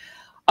doing it.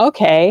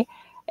 Okay.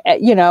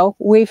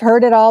 We've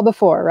heard it all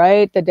before,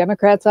 right? The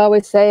Democrats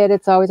always say it.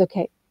 It's always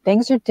okay.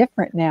 Things are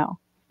different now.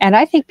 And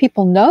I think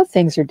people know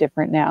things are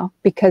different now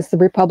because the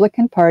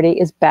Republican Party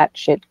is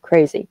batshit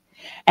crazy.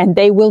 And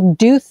they will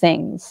do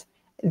things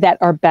that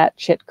are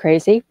batshit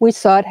crazy. We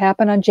saw it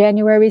happen on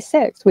January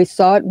 6th. We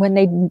saw it when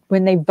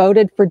they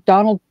voted for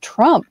Donald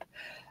Trump,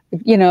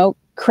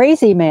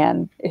 crazy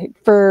man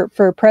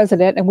for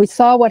president. And we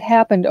saw what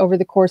happened over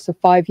the course of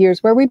 5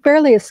 years, where we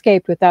barely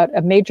escaped without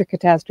a major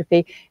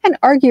catastrophe. And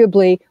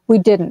arguably we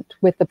didn't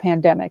with the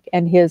pandemic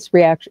and his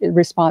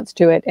response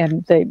to it,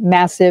 and the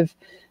massive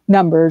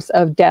numbers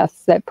of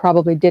deaths that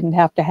probably didn't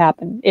have to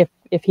happen if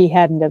he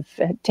hadn't have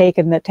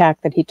taken the tack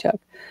that he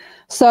took.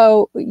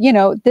 So,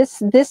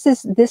 this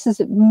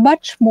is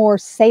much more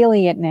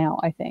salient now,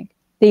 I think.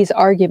 These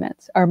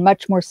arguments are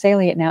much more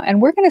salient now. And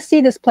we're going to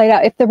see this played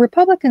out. If the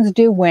Republicans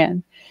do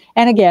win,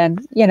 and again,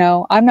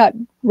 I'm not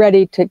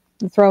ready to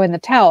throw in the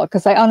towel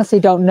because I honestly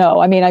don't know.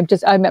 I mean,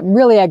 I'm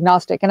really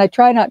agnostic, and I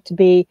try not to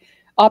be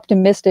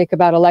optimistic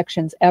about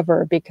elections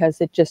ever,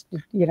 because it just,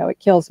 it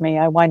kills me.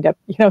 I wind up,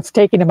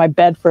 staking to my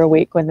bed for a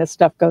week when this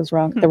stuff goes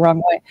wrong the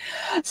wrong way.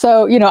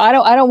 So, I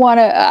don't want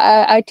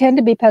to, I tend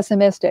to be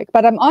pessimistic,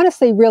 but I'm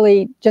honestly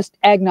really just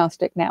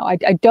agnostic now. I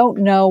don't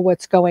know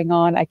what's going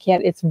on.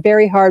 It's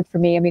very hard for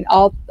me. I mean,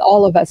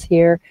 all of us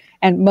here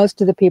and most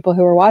of the people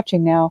who are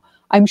watching now,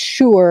 I'm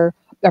sure,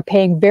 are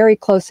paying very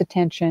close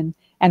attention,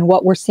 and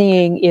what we're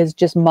seeing is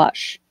just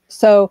mush.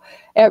 So,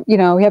 we have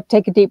to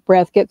take a deep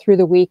breath, get through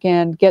the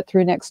weekend, get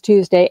through next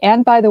Tuesday.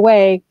 And by the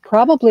way,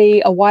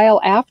 probably a while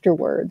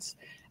afterwards,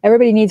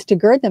 everybody needs to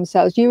gird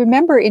themselves. You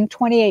remember in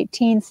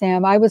 2018,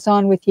 Sam, I was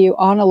on with you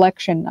on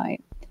election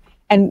night,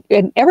 and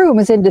everyone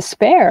was in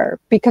despair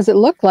because it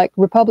looked like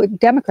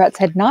Democrats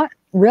had not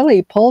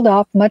really pulled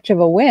off much of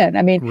a win.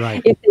 I mean,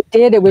 right. If it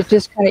did, it was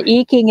just kind of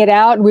eking it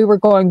out. And we were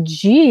going,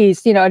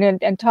 geez,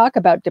 and talk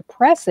about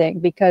depressing,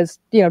 because,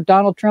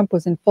 Donald Trump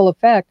was in full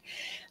effect.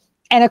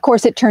 And of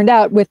course, it turned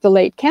out with the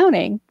late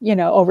counting,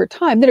 over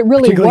time, that it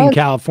really particularly was in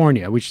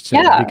California, we should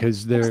say,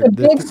 because it's a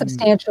big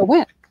substantial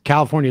win.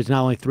 California is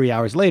not only 3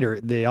 hours later;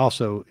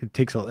 it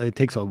takes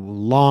a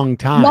long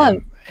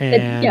time,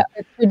 and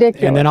it's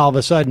ridiculous. And then all of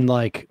a sudden,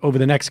 like over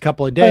the next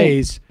couple of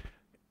days,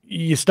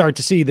 you start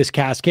to see this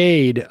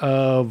cascade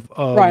of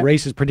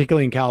races,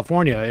 particularly in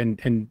California,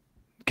 and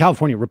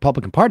California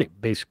Republican Party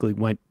basically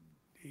went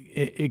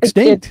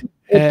extinct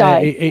it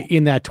died.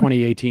 In that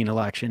 2018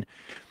 election.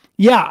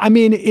 Yeah, I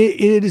mean,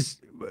 it is.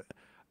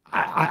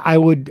 I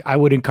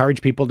would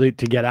encourage people to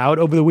get out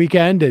over the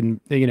weekend and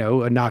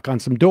knock on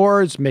some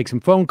doors, make some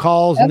phone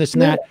calls, and this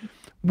and that.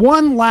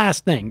 One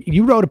last thing,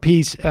 you wrote a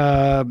piece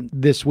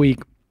this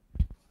week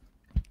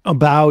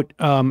about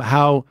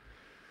how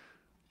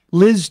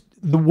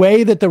the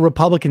way that the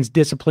Republicans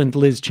disciplined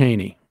Liz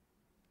Cheney,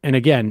 and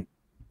again,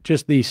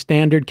 just the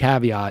standard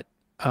caveat.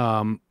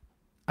 I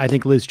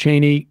think Liz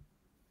Cheney,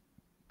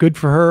 good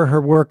for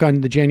her work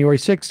on the January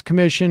 6th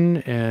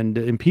commission and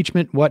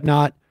impeachment,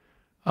 whatnot.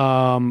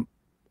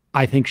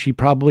 I think she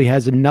probably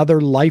has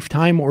another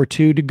lifetime or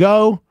two to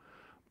go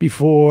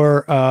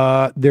before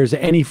there's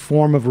any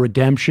form of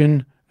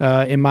redemption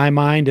in my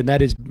mind. And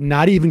that is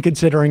not even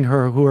considering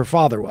who her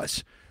father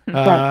was.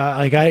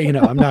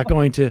 I'm not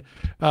going to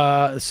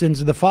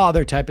sins of the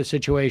father type of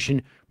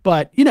situation.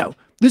 But,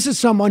 this is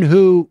someone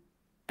who,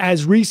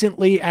 as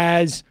recently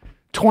as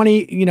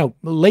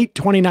late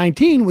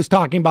 2019, was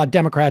talking about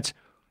Democrats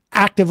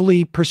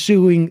actively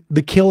pursuing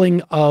the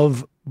killing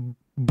of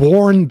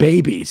born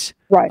babies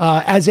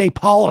as a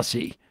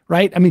policy,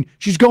 right? I mean,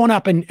 she's going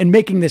up and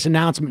making this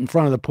announcement in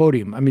front of the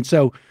podium. I mean,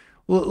 so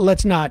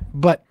let's not,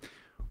 but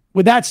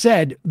with that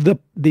said,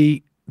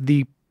 the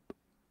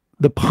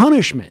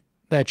punishment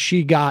that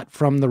she got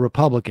from the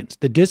Republicans,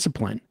 the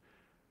discipline,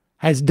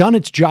 has done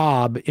its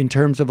job in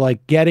terms of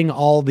like getting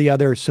all the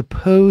other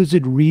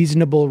supposed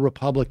reasonable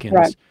Republicans.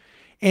 Right.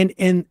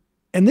 And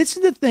and this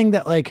is the thing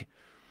that like,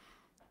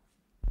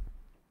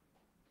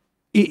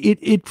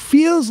 it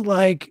feels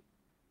like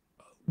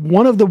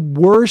one of the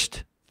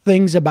worst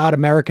things about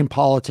American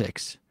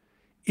politics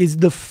is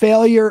the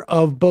failure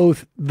of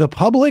both the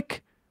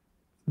public,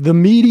 the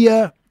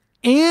media,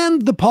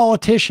 and the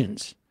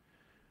politicians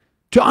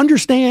to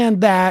understand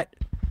that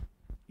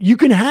you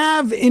can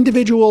have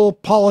individual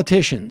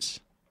politicians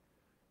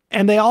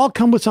and they all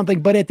come with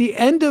something, but at the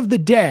end of the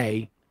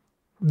day,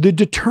 the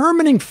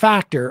determining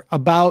factor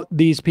about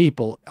these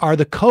people are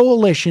the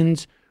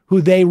coalitions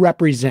who they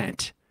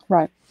represent.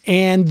 Right.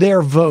 And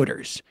their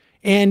voters.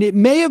 And it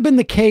may have been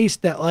the case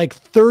that like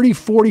 30,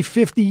 40,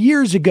 50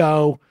 years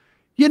ago,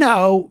 you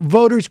know,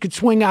 voters could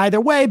swing either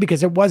way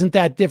because it wasn't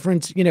that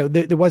difference. You know,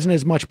 there wasn't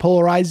as much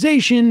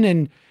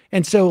polarization.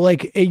 And so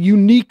like a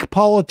unique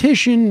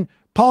politicians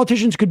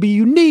could be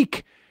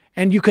unique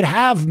and you could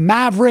have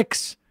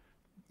mavericks,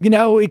 you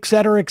know, et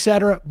cetera, et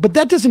cetera. But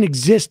that doesn't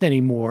exist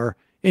anymore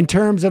in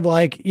terms of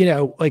like, you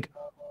know, like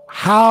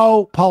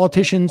how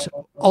politicians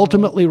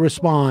ultimately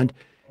respond.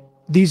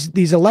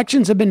 These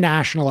elections have been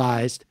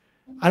nationalized.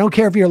 I don't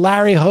care if you're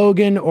Larry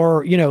Hogan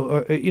or, you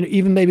know,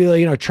 even maybe,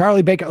 you know,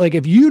 Charlie Baker. Like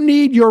if you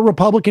need your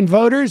Republican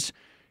voters,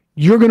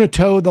 you're going to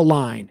toe the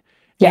line.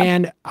 Yeah.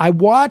 And I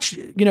watched,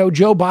 you know,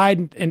 Joe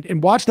Biden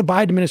and watched the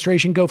Biden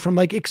administration go from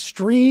like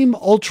extreme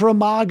ultra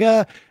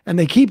MAGA, and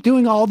they keep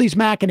doing all these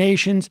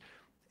machinations.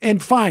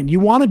 And fine, you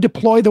want to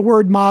deploy the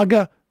word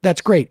MAGA,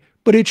 that's great.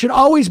 But it should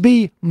always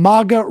be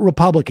MAGA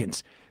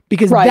Republicans,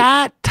 because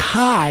that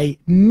tie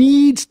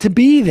needs to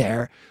be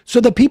there so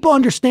that people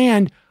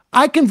understand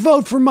I can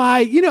vote for my,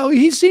 you know,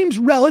 he seems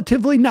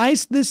relatively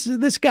nice.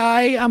 This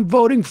guy I'm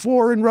voting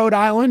for in Rhode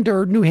Island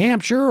or New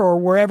Hampshire or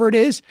wherever it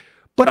is.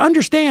 But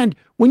understand,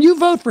 when you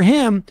vote for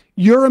him,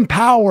 you're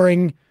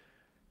empowering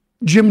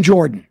Jim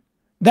Jordan.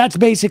 That's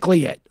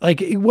basically it.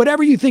 Like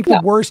whatever you think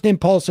the worst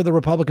impulse of the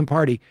Republican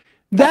Party,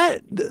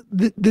 that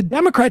the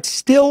Democrats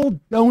still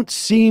don't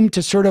seem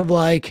to sort of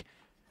like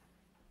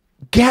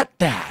get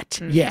that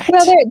yet.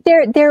 Well,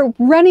 they're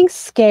running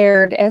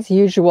scared as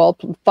usual,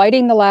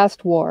 fighting the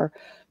last war,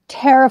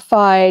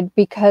 terrified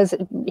because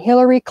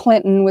Hillary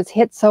Clinton was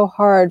hit so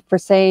hard for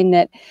saying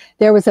that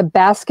there was a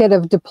basket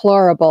of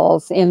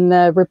deplorables in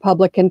the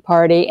Republican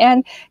Party.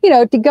 And, you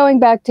know, going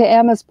back to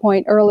Emma's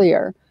point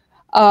earlier,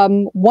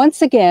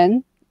 once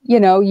again, you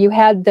know, you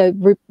had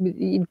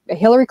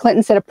Hillary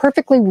Clinton said a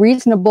perfectly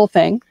reasonable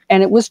thing,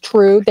 and it was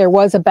true. There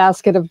was a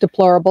basket of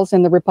deplorables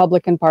in the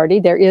Republican Party.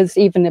 There is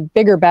even a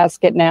bigger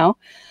basket now.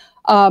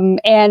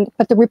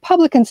 But the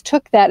Republicans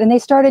took that and they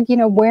started, you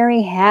know,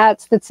 wearing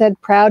hats that said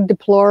proud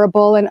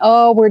deplorable and,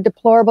 oh, we're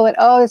deplorable. And,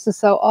 oh, this is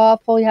so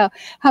awful. Yeah.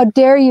 How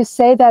dare you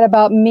say that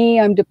about me?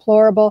 I'm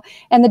deplorable.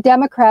 And the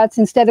Democrats,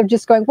 instead of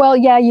just going, well,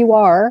 yeah, you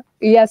are.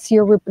 Yes,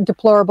 you're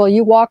deplorable.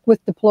 You walk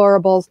with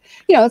deplorables.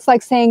 You know, it's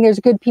like saying there's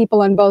good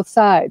people on both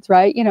sides,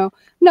 right? You know,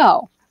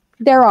 no.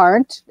 There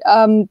aren't.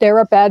 There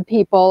are bad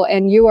people,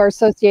 and you are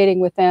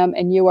associating with them,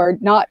 and you are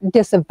not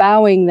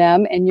disavowing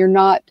them, and you're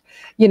not,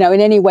 you know,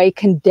 in any way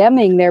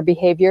condemning their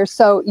behavior.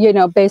 So, you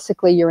know,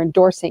 basically you're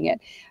endorsing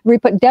it.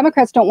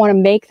 Democrats don't want to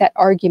make that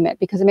argument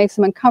because it makes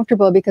them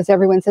uncomfortable because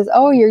everyone says,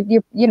 oh,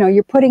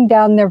 you're putting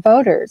down their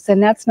voters,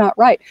 and that's not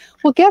right.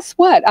 Well, guess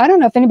what? I don't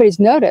know if anybody's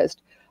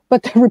noticed,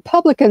 but the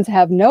Republicans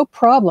have no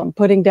problem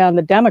putting down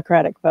the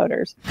Democratic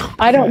voters. Okay.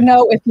 I don't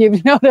know if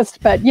you've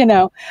noticed, but, you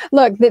know,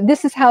 look,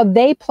 this is how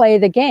they play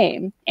the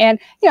game. And,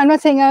 you know, I'm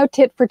not saying, oh,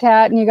 tit for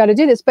tat and you got to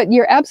do this, but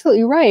you're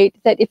absolutely right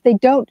that if they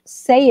don't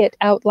say it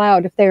out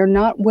loud, if they are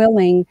not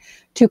willing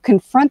to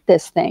confront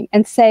this thing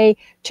and say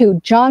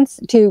to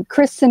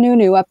Chris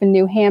Sununu up in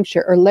New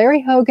Hampshire, or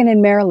Larry Hogan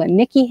in Maryland,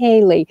 Nikki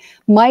Haley,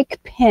 Mike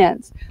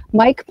Pence,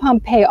 Mike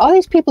Pompeo, all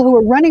these people who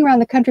are running around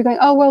the country going,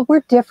 oh, well,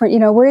 we're different. You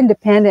know, we're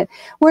independent.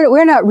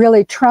 We're not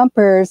really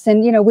Trumpers.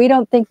 And, you know, we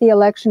don't think the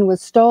election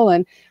was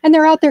stolen. And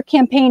they're out there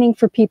campaigning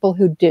for people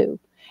who do.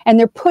 And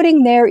they're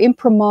putting their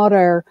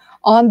imprimatur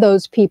on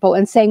those people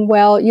and saying,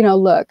 well, you know,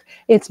 look,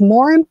 it's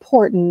more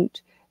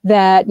important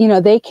that, you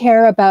know, they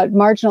care about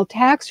marginal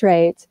tax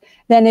rates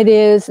than it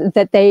is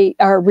that they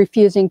are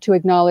refusing to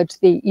acknowledge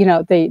the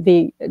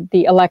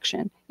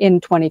election in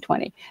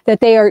 2020, that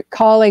they are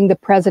calling the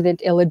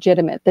president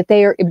illegitimate, that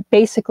they are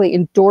basically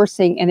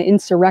endorsing an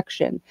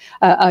insurrection,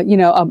 a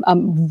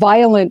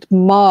violent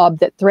mob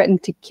that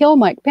threatened to kill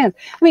Mike Pence.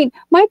 I mean,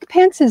 Mike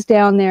Pence is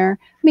down there.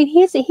 I mean,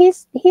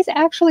 he's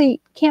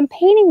actually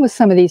campaigning with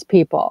some of these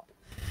people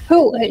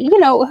who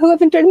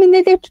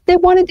they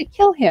wanted to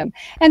kill him.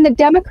 And the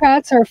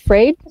Democrats are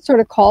afraid to sort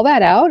of call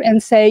that out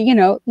and say, you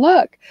know,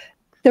 look,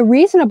 the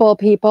reasonable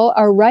people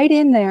are right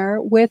in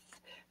there with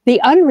the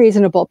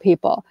unreasonable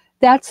people.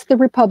 That's the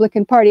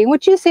Republican Party. And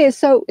what you say is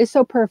so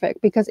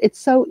perfect because it's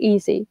so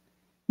easy.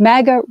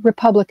 MAGA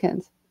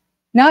Republicans,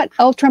 not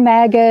ultra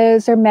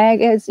MAGAs or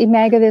MAGA this,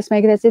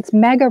 MAGA this. It's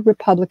MAGA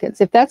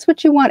Republicans. If that's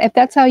what you want, if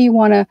that's how you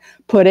want to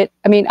put it,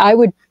 I mean, I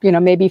would, you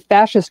know, maybe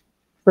fascist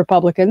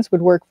Republicans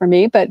would work for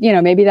me, but, you know,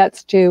 maybe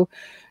that's too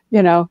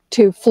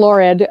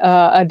florid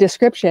a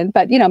description.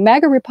 But, you know,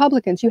 MAGA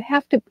Republicans, you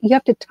have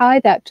to tie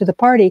that to the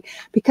party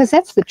because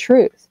that's the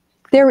truth.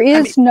 There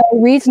is no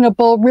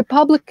reasonable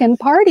Republican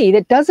Party.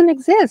 That doesn't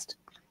exist.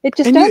 It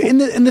just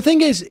doesn't. And the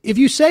thing is, if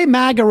you say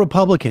MAGA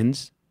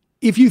Republicans,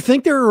 if you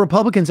think there are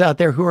Republicans out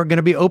there who are going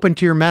to be open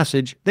to your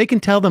message, they can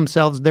tell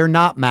themselves they're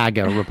not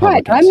MAGA Republicans.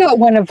 Right. I'm not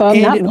one of them.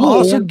 And not it me.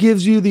 also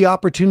gives you the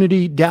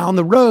opportunity down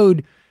the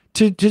road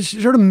to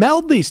sort of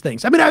meld these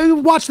things. I mean, I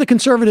watched the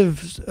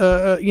conservatives,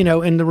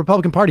 and the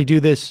Republican Party do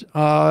this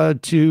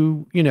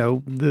to,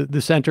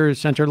 the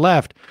center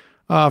left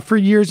for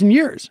years and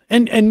years.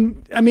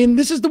 And I mean,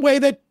 this is the way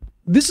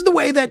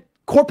that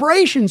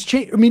corporations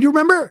change. I mean, do you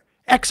remember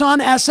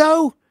Exxon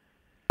Esso?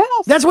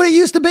 That's what it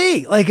used to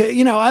be. Like, I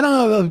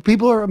don't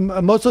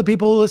know. Most of the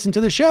people who listen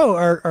to the show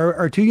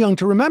are too young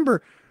to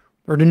remember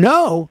or to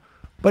know,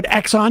 but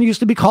Exxon used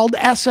to be called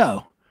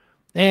Esso.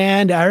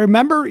 And I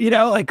remember,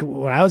 like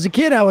when I was a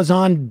kid, I was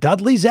on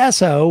Dudley's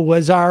Esso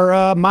was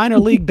our minor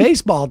league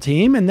baseball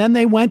team. And then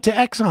they went to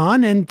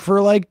Exxon, and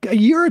for like a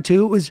year or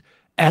two, it was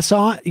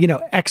Exxon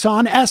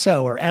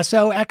Esso or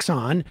Esso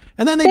Exxon.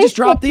 And then they just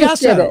dropped the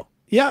Esso.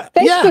 Yeah.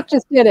 Facebook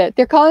just did it.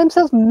 They're calling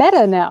themselves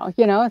Meta now.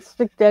 It's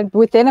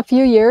within a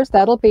few years,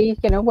 that'll be,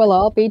 we'll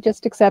all be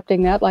just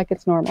accepting that like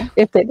it's normal.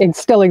 If it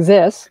still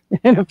exists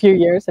in a few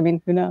years. I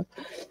mean, who knows?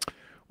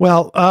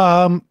 Well,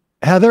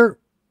 Heather,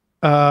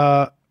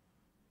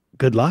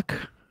 good luck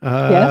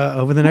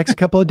over the next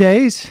couple of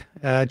days,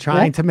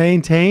 trying to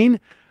maintain.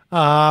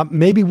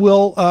 Maybe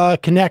we'll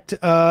connect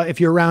if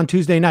you're around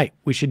Tuesday night.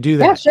 We should do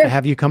that. Yeah, sure.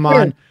 Have you come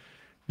on,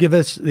 give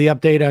us the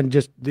update on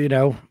just,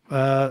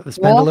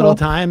 spend a little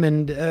time,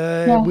 and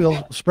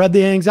we'll spread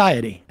the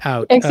anxiety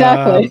out.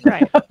 Exactly.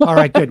 Right. All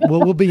right, good.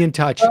 We'll be in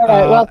touch. All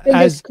right. Well,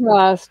 fingers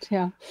crossed.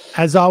 Yeah.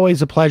 As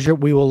always, a pleasure.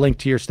 We will link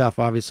to your stuff,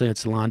 obviously, at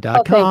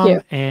salon.com thank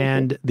you.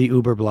 and the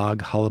Uber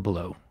blog,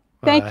 Hullabaloo.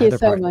 Thank you Heather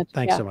so Parton. much.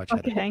 Thanks so much,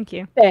 Heather. Okay, thank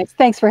you.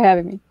 Thanks for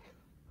having me.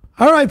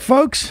 All right,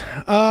 folks.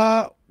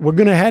 We're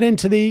going to head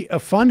into the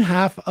fun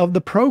half of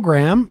the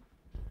program.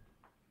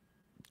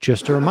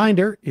 Just a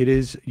reminder, it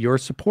is your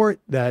support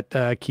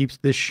that keeps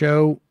this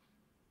show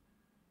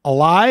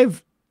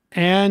alive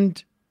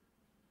and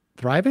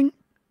thriving.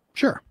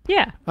 Sure.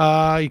 Yeah.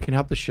 You can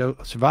help the show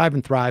survive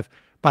and thrive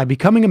by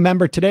becoming a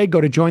member today.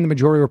 Go to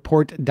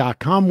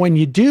jointhemajorityreport.com. When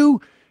you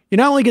do, you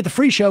not only get the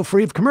free show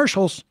free of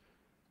commercials,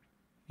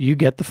 you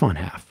get the fun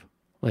half,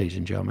 ladies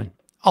and gentlemen.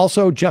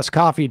 Also,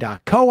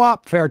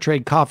 justcoffee.coop, fair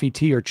trade coffee,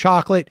 tea, or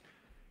chocolate.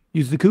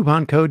 Use the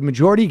coupon code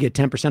majority, get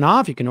 10%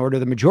 off. You can order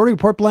the Majority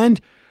Report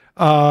blend.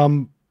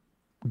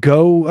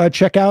 Go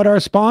check out our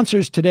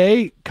sponsors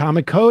today,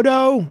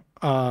 Kamikoto,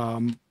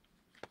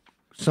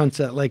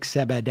 Sunset Lake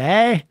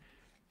Sebede,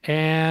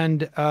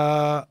 and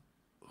what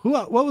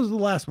was the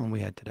last one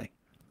we had today?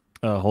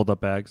 Hold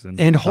Up Bags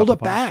and Hold Up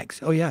Bags.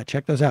 Oh yeah,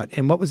 check those out.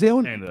 And what was the other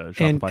one?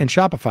 And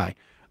Shopify.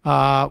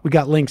 We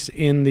got links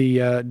in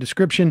the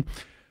description.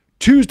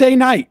 Tuesday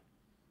night,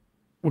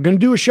 we're going to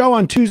do a show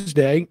on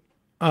Tuesday,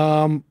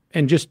 and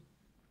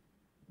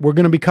we're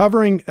going to be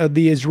covering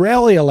the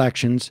Israeli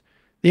elections.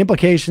 The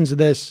implications of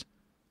this,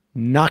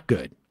 not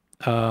good.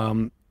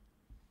 And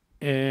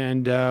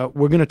we're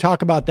going to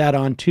talk about that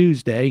on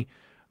Tuesday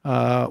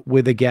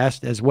with a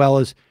guest, as well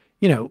as,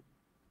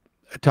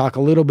 talk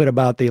a little bit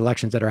about the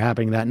elections that are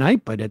happening that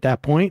night. But at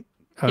that point,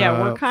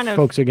 we're kind of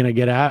folks are going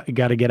to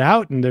got to get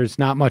out, and there's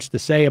not much to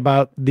say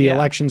about the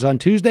elections on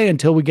Tuesday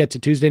until we get to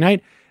Tuesday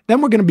night. Then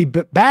we're going to be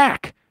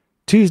back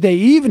Tuesday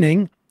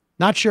evening.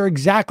 Not sure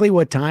exactly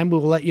what time.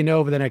 We'll let you know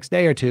over the next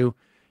day or two.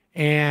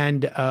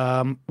 And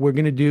we're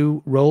going to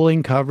do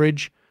rolling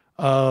coverage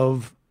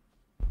of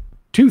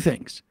two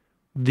things: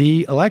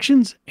 the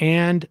elections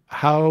and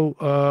how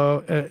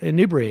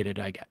inebriated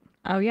I get.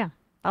 Oh yeah,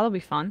 that'll be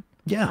fun.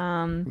 Yeah.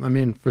 I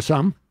mean, for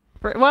some.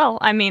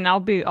 I'll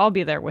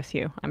be there with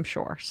you, I'm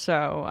sure.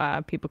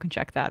 So people can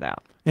check that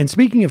out. And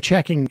speaking of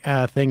checking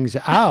things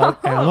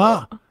out,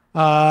 Emma,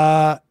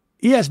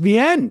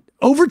 ESPN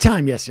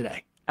overtime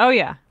yesterday. Oh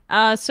yeah.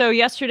 So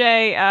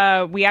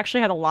yesterday, we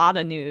actually had a lot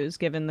of news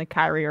given the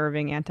Kyrie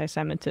Irving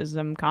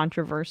anti-Semitism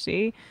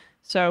controversy.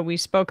 So we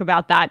spoke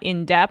about that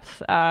in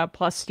depth,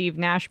 plus Steve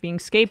Nash being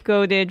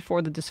scapegoated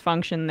for the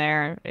dysfunction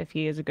there. If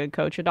he is a good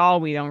coach at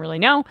all, we don't really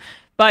know.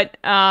 But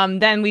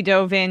then we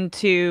dove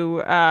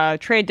into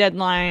trade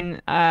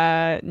deadline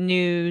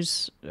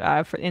news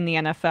in the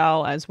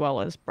NFL, as well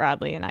as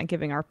Bradley and I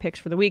giving our picks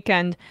for the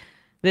weekend.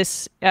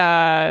 This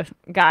guy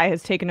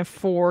has taken a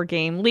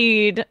 4-game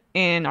lead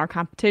in our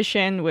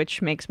competition,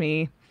 which makes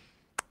me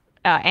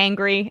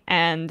angry.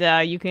 And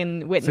you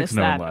can witness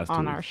that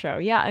on our show.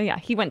 Yeah.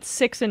 He went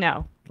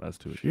 6-0.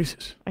 Last 2 weeks.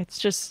 Jesus.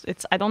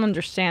 I don't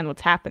understand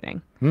what's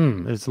happening.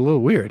 It's a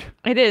little weird.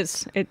 It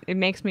is. It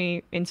makes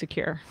me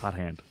insecure. Hot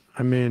hand.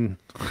 I mean,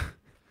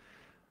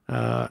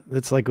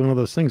 it's like one of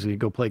those things where you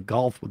go play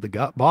golf with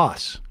the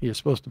boss. You're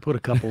supposed to put a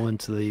couple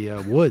into the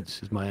woods,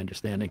 is my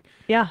understanding.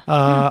 Yeah.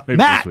 Maybe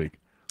Matt. this week.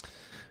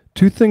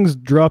 Two things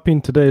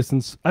dropping today,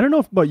 since I don't know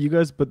about you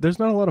guys, but there's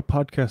not a lot of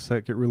podcasts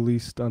that get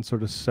released on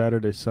sort of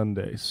Saturday,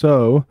 Sunday.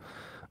 So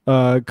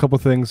a couple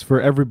things for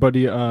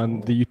everybody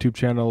on the YouTube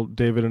channel.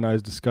 David and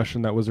I's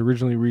discussion that was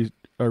originally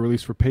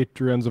released for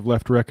patrons of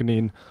Left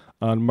Reckoning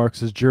on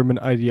Marx's German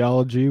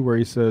ideology, where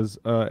he says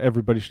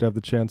everybody should have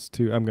the chance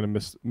to, I'm going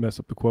to mess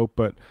up the quote,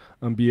 but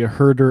be a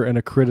herder and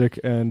a critic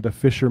and a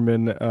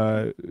fisherman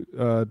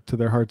to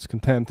their heart's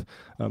content.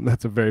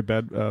 That's a very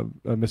bad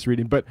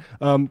misreading. But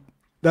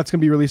that's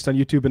going to be released on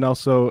YouTube, and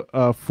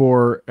also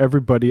for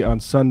everybody on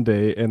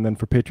Sunday, and then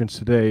for patrons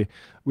today,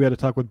 we had a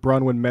talk with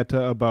Bronwyn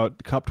Mehta about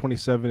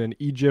COP27 in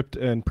Egypt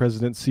and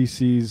President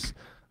Sisi's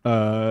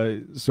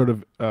sort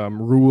of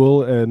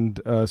rule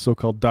and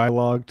so-called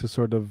dialogue to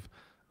sort of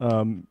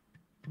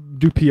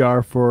do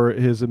PR for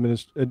his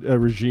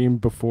regime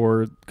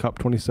before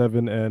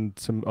COP27 and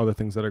some other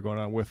things that are going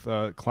on with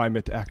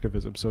climate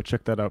activism. So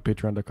check that out,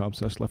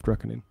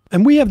 patreon.com/leftreckoning.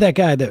 And we have that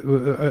guy that,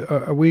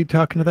 are we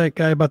talking to that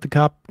guy about the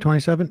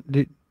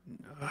COP27?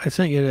 I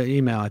sent you an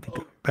email, I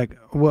think.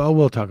 Well,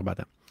 we'll talk about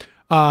that.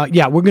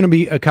 Yeah, we're going to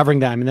be covering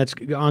that. I mean, that's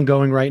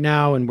ongoing right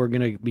now, and we're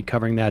going to be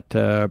covering that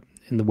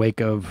in the wake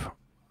of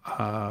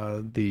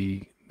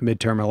the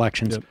midterm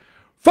elections. Yep.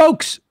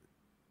 Folks,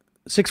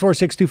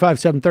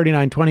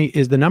 646-257-3920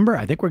 is the number.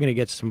 I think we're going to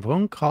get some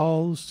phone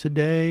calls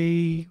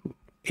today.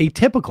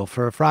 Atypical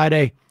for a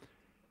Friday.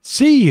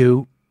 See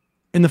you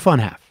in the fun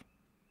half.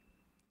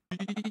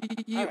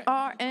 You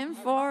are in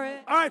for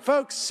it. All right,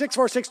 folks,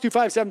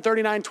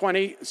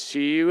 646-257-3920.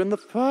 See you in the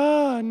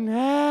fun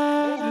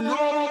half.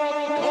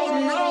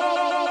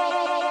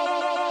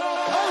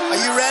 Are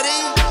you ready?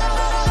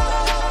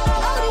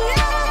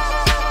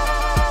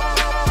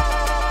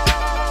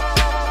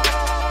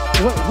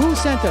 Who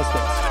sent us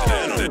this?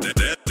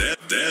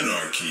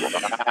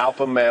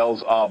 Alpha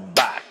males are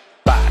back.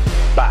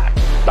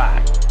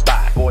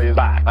 Boy is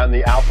back. And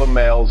the alpha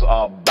males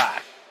are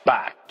back.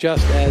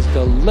 Just as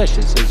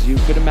delicious as you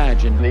could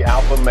imagine. The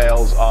alpha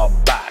males are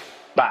back.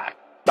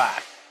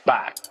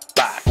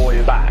 Boy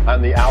is back.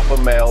 And the alpha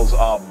males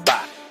are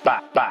back.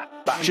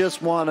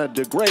 Just wanna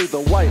degrade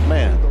the white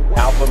man.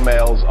 Alpha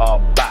males are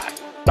back.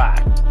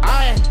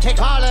 I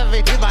take all of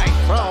it in my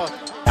throat.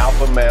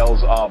 Alpha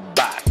males are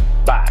back.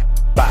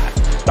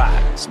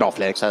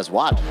 Snowflake says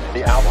what?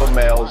 The alpha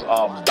males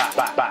are back.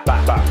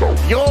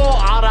 You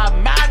are a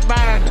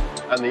madman.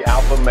 And the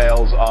alpha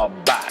males are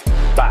back.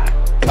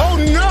 Oh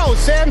no,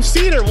 Sam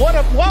Seder! What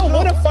a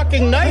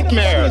fucking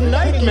nightmare!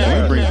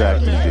 Bring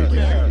back DJ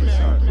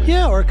Danner.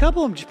 Yeah, or a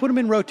couple of them, just put them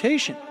in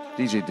rotation.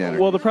 DJ Danner.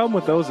 Well, the problem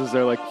with those is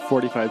they're like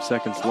 45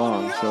 seconds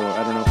long, so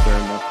I don't know if they're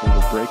enough of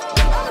a break.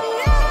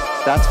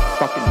 That's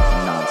fucking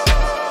nonsense.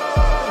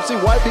 You see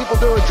white people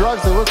doing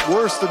drugs that look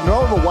worse than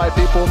normal white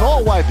people, and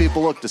all white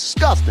people look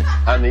disgusting.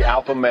 And the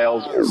alpha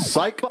males,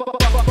 psych,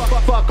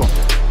 fuck them.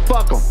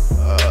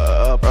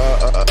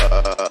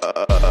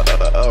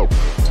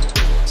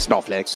 Snowflakes.